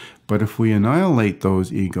world. But if we annihilate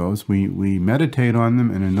those egos, we meditate on them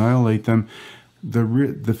and annihilate them,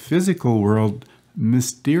 the physical world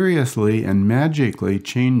mysteriously and magically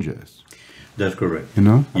changes. That's correct. You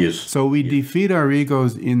know? Yes. So we defeat our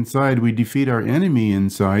egos inside, we defeat our enemy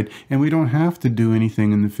inside, and we don't have to do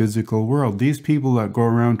anything in the physical world. These people that go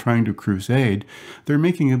around trying to crusade, they're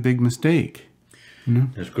making a big mistake. You know?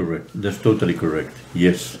 That's correct. That's totally correct.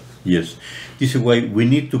 Yes, yes. This is why we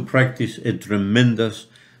need to practice a tremendous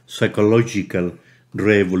psychological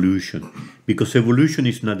re-evolution, because evolution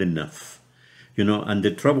is not enough. You know, and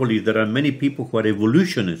the trouble is there are many people who are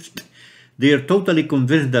evolutionists. They are totally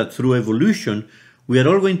convinced that through evolution, we are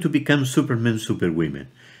all going to become supermen, superwomen,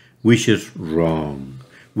 which is wrong.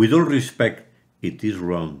 With all respect, it is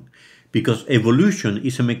wrong, because evolution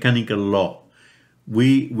is a mechanical law.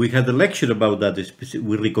 We had a lecture about that.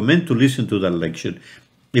 We recommend to listen to that lecture.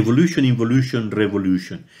 Evolution, involution,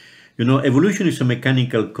 revolution. You know, evolution is a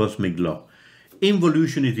mechanical cosmic law.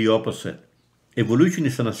 Involution is the opposite. Evolution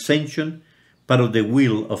is an ascension, part of the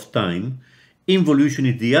wheel of time. Involution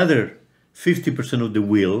is the other 50% of the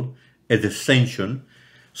wheel, a descension.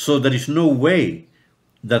 So there is no way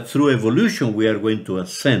that through evolution we are going to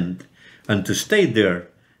ascend and to stay there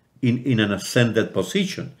in an ascended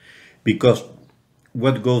position, because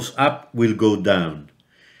what goes up will go down.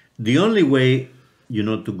 The only way, you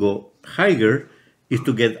know, to go higher is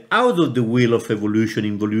to get out of the wheel of evolution,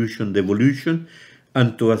 involution, devolution,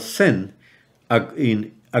 and to ascend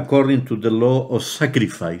according to the law of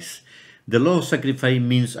sacrifice. The law of sacrifice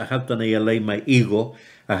means I have to annihilate my ego,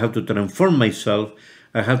 I have to transform myself,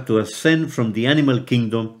 I have to ascend from the animal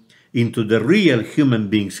kingdom into the real human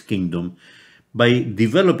being's kingdom by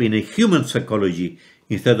developing a human psychology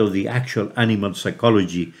instead of the actual animal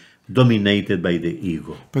psychology dominated by the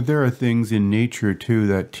ego. But there are things in nature too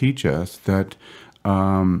that teach us that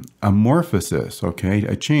a morphosis, okay,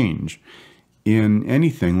 a change in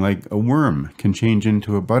anything, like a worm can change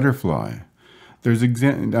into a butterfly. There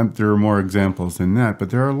are more examples than that, but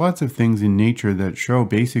there are lots of things in nature that show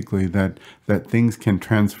basically that things can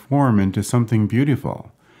transform into something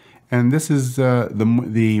beautiful. And this is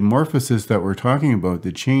the morphosis that we're talking about,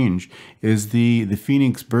 the change, is the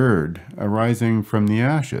phoenix bird arising from the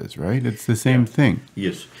ashes, right? It's the same thing.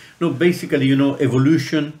 Yes. No, basically, you know,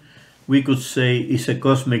 evolution, we could say, is a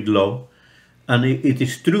cosmic law. And it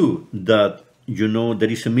is true that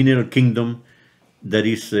there is a mineral kingdom, there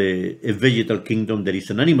is a vegetal kingdom, there is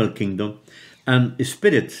an animal kingdom, and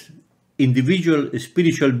spirits, individual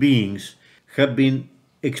spiritual beings, have been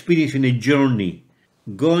experiencing a journey,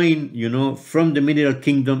 going, from the mineral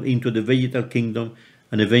kingdom into the vegetal kingdom,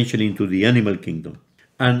 and eventually into the animal kingdom.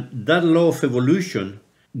 And that law of evolution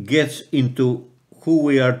gets into who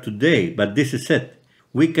we are today. But this is it.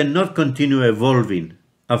 We cannot continue evolving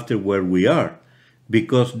after where we are,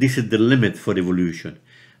 because this is the limit for evolution.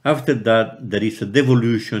 After that, there is a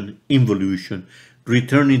devolution, involution,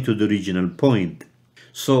 returning to the original point.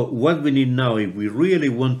 So what we need now, if we really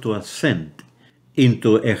want to ascend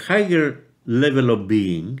into a higher level of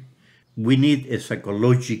being, we need a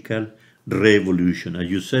psychological revolution. As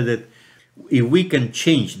you said it, if we can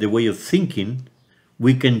change the way of thinking,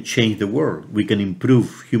 we can change the world. We can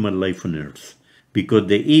improve human life on Earth, because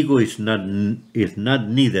the ego is not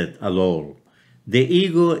needed at all. The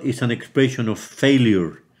ego is an expression of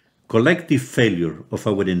failure, collective failure of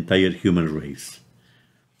our entire human race.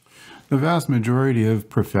 The vast majority of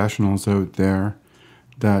professionals out there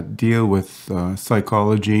that deal with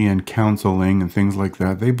psychology and counseling and things like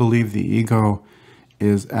that, they believe the ego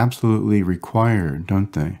is absolutely required,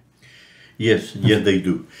 don't they? Yes, they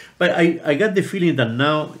do. But I got the feeling that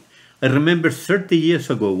now, I remember 30 years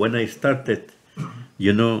ago when I started,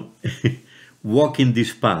 walking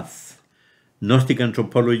this path, Gnostic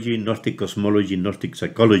anthropology, Gnostic cosmology, Gnostic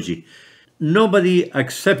psychology, nobody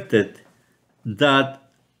accepted that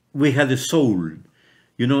we had a soul.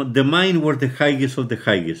 The mind was the highest of the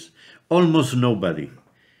highest. Almost nobody.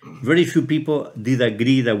 Very few people did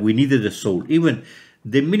agree that we needed a soul. Even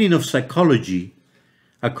the meaning of psychology,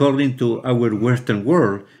 according to our Western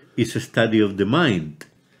world, is a study of the mind.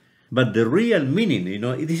 But the real meaning,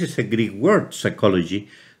 this is a Greek word, psychology.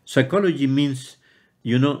 Psychology means,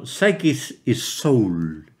 psychis is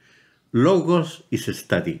soul. Logos is a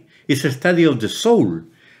study. It's a study of the soul.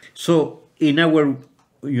 So in our,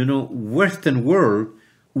 Western world,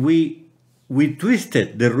 we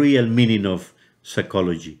twisted the real meaning of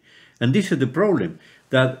psychology. And this is the problem,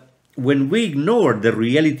 that when we ignore the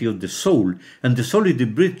reality of the soul, and the soul is the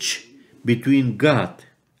bridge between God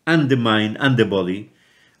and the mind and the body,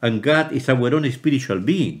 and God is our own spiritual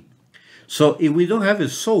being. So if we don't have a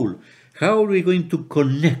soul, how are we going to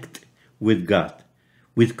connect with God,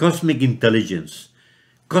 with cosmic intelligence,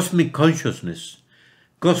 cosmic consciousness,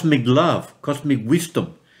 cosmic love, cosmic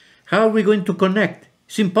wisdom? How are we going to connect?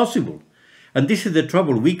 It's impossible. And this is the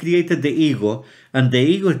trouble. We created the ego, and the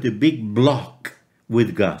ego is the big block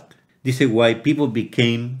with God. This is why people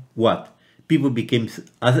became what? People became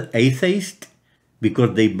atheists,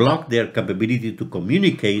 because they blocked their capability to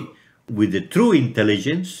communicate with the true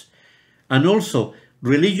intelligence. And also,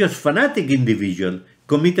 religious fanatic individuals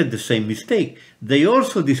committed the same mistake. They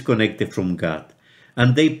also disconnected from God,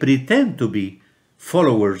 and they pretend to be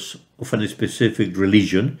followers of a specific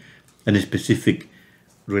religion and a specific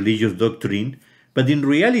religious doctrine. But in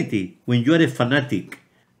reality, when you are a fanatic,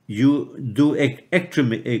 you do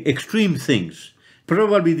extreme things.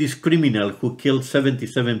 Probably this criminal who killed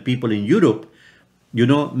 77 people in Europe,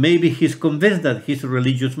 maybe he's convinced that he's a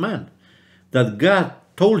religious man, that God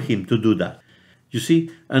told him to do that. You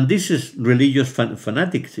see, and this is religious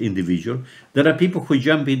fanatics individual. There are people who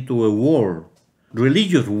jump into a war,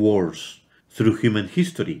 religious wars, through human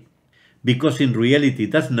history, because in reality,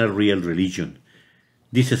 that's not real religion.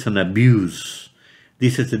 This is an abuse.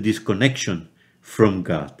 This is a disconnection from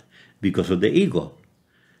God because of the ego.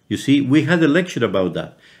 You see, we had a lecture about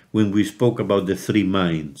that when we spoke about the three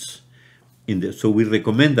minds. So we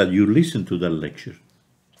recommend that you listen to that lecture.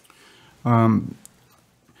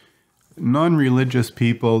 Non-religious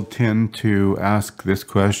people tend to ask this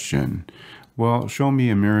question, well, show me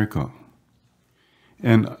a miracle.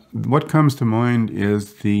 And what comes to mind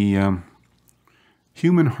is the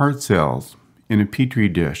human heart cells in a petri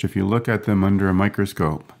dish. If you look at them under a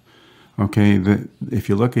microscope, if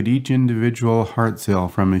you look at each individual heart cell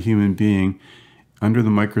from a human being under the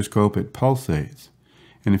microscope, it pulsates.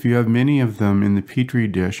 And if you have many of them in the petri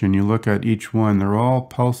dish and you look at each one, they're all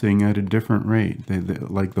pulsing at a different rate,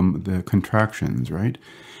 like the contractions, right?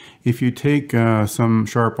 If you take some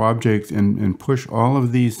sharp objects and push all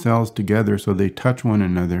of these cells together so they touch one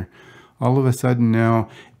another, all of a sudden now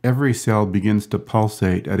every cell begins to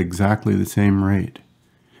pulsate at exactly the same rate,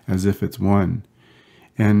 as if it's one.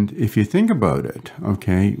 And if you think about it,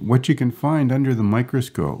 what you can find under the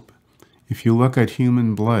microscope, if you look at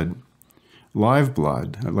human blood, live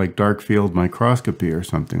blood, like dark field microscopy or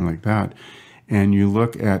something like that, and you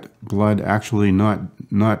look at blood actually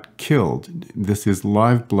not killed, this is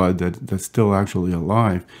live blood that's still actually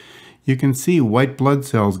alive, you can see white blood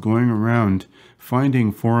cells going around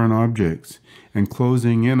finding foreign objects and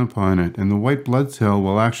closing in upon it, and the white blood cell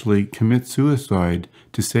will actually commit suicide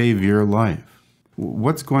to save your life.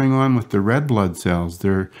 What's going on with the red blood cells?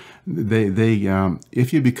 If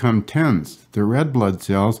you become tense, the red blood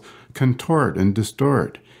cells contort and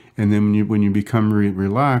distort, and then when you become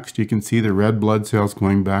relaxed, you can see the red blood cells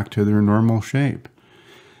going back to their normal shape.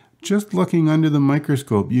 Just looking under the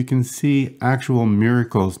microscope, you can see actual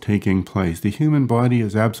miracles taking place. The human body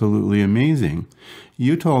is absolutely amazing.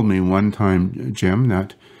 You told me one time, Jim,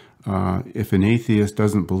 that if an atheist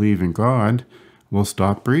doesn't believe in God, we'll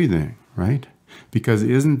stop breathing, right? Because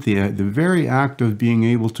isn't the very act of being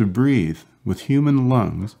able to breathe with human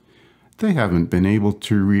lungs, they haven't been able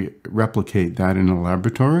to replicate that in a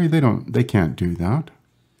laboratory. They can't do that.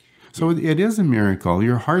 So it is a miracle.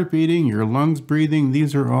 Your heart beating, your lungs breathing,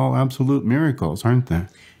 these are all absolute miracles, aren't they?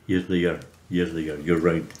 Yes, they are. Yes, they are. You're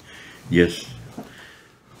right. Yes.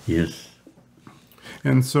 Yes.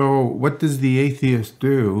 And so what does the atheist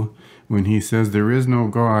do when he says there is no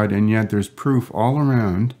God, and yet there's proof all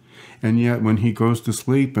around, and yet when he goes to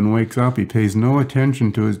sleep and wakes up, he pays no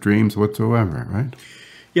attention to his dreams whatsoever, right?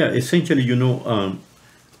 Yeah, essentially, an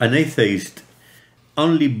atheist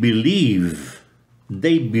only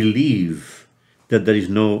they believe that there is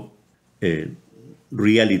no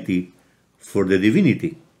reality for the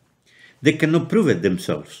divinity. They cannot prove it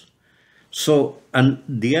themselves. So, and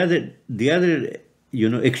the other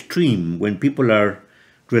extreme, when people are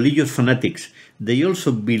religious fanatics, they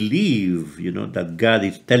also believe, that God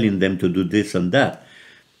is telling them to do this and that.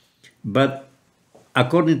 But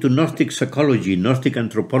according to Gnostic psychology, Gnostic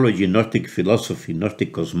anthropology, Gnostic philosophy,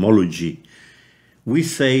 Gnostic cosmology, we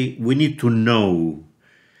say we need to know.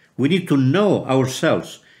 We need to know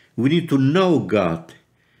ourselves. We need to know God.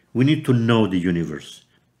 We need to know the universe.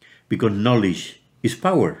 Because knowledge is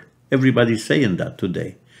power. Everybody's saying that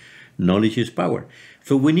today. Knowledge is power.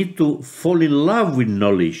 So we need to fall in love with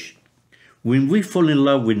knowledge. When we fall in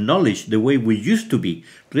love with knowledge the way we used to be,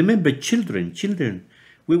 remember children.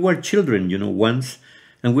 We were children, once,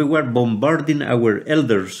 and we were bombarding our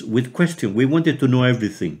elders with questions. We wanted to know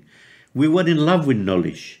everything. We were in love with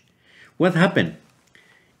knowledge. What happened?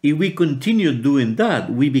 If we continued doing that,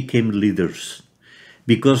 we became leaders.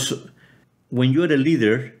 Because when you're a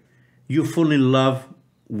leader, you fall in love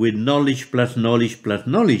with knowledge plus knowledge plus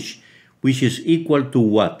knowledge, which is equal to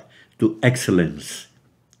what? To excellence.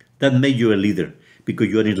 That made you a leader, because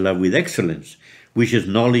you're in love with excellence, which is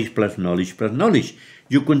knowledge plus knowledge plus knowledge.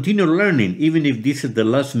 You continue learning, even if this is the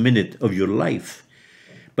last minute of your life.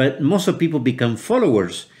 But most of people become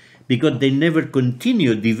followers because they never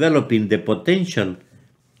continue developing the potential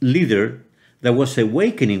leader that was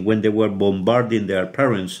awakening when they were bombarding their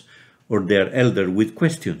parents or their elder with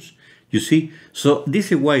questions. You see? So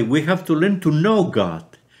this is why we have to learn to know God.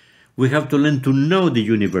 We have to learn to know the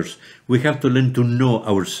universe. We have to learn to know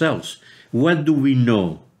ourselves. What do we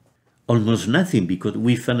know? Almost nothing, because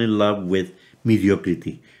we fell in love with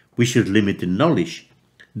mediocrity, which is limited knowledge,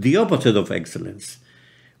 the opposite of excellence.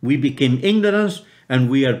 We became ignorance, and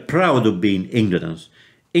we are proud of being ignorance.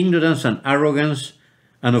 Ignorance and arrogance,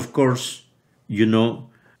 and of course,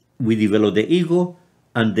 we develop the ego,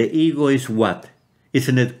 and the ego is what?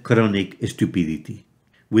 Isn't it chronic stupidity?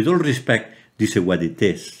 With all respect, this is what it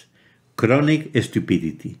is. Chronic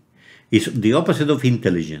stupidity. It's the opposite of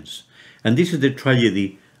intelligence. And this is the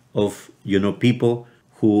tragedy of, people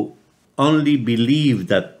who only believe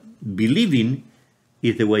that believing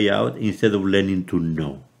is the way out instead of learning to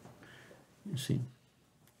know. You see?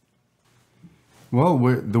 Well,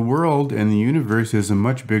 the world and the universe is a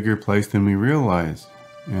much bigger place than we realize.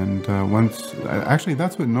 And actually,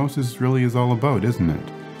 that's what Gnosis really is all about, isn't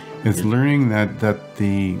it? It's learning that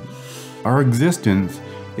our existence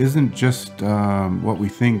isn't just what we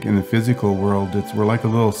think in the physical world. We're like a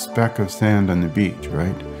little speck of sand on the beach,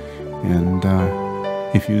 right? And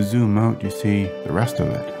if you zoom out, you see the rest of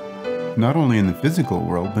it. Not only in the physical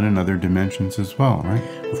world, but in other dimensions as well, right?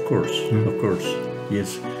 Of course, of course.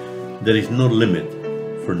 Yes. There is no limit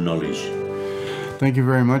for knowledge. Thank you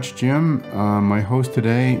very much, Jim. My host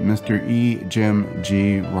today, Mr. E. Jim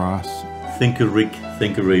G. Ross. Thank you, Rick.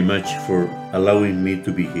 Thank you very much for allowing me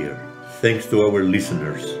to be here. Thanks to our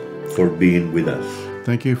listeners for being with us.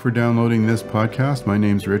 Thank you for downloading this podcast. My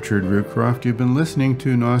name's Richard Rucroft. You've been listening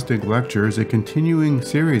to Gnostic Lectures, a continuing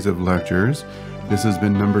series of lectures. This has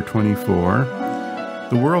been number 24,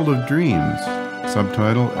 The World of Dreams,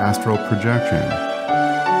 subtitle Astral Projection.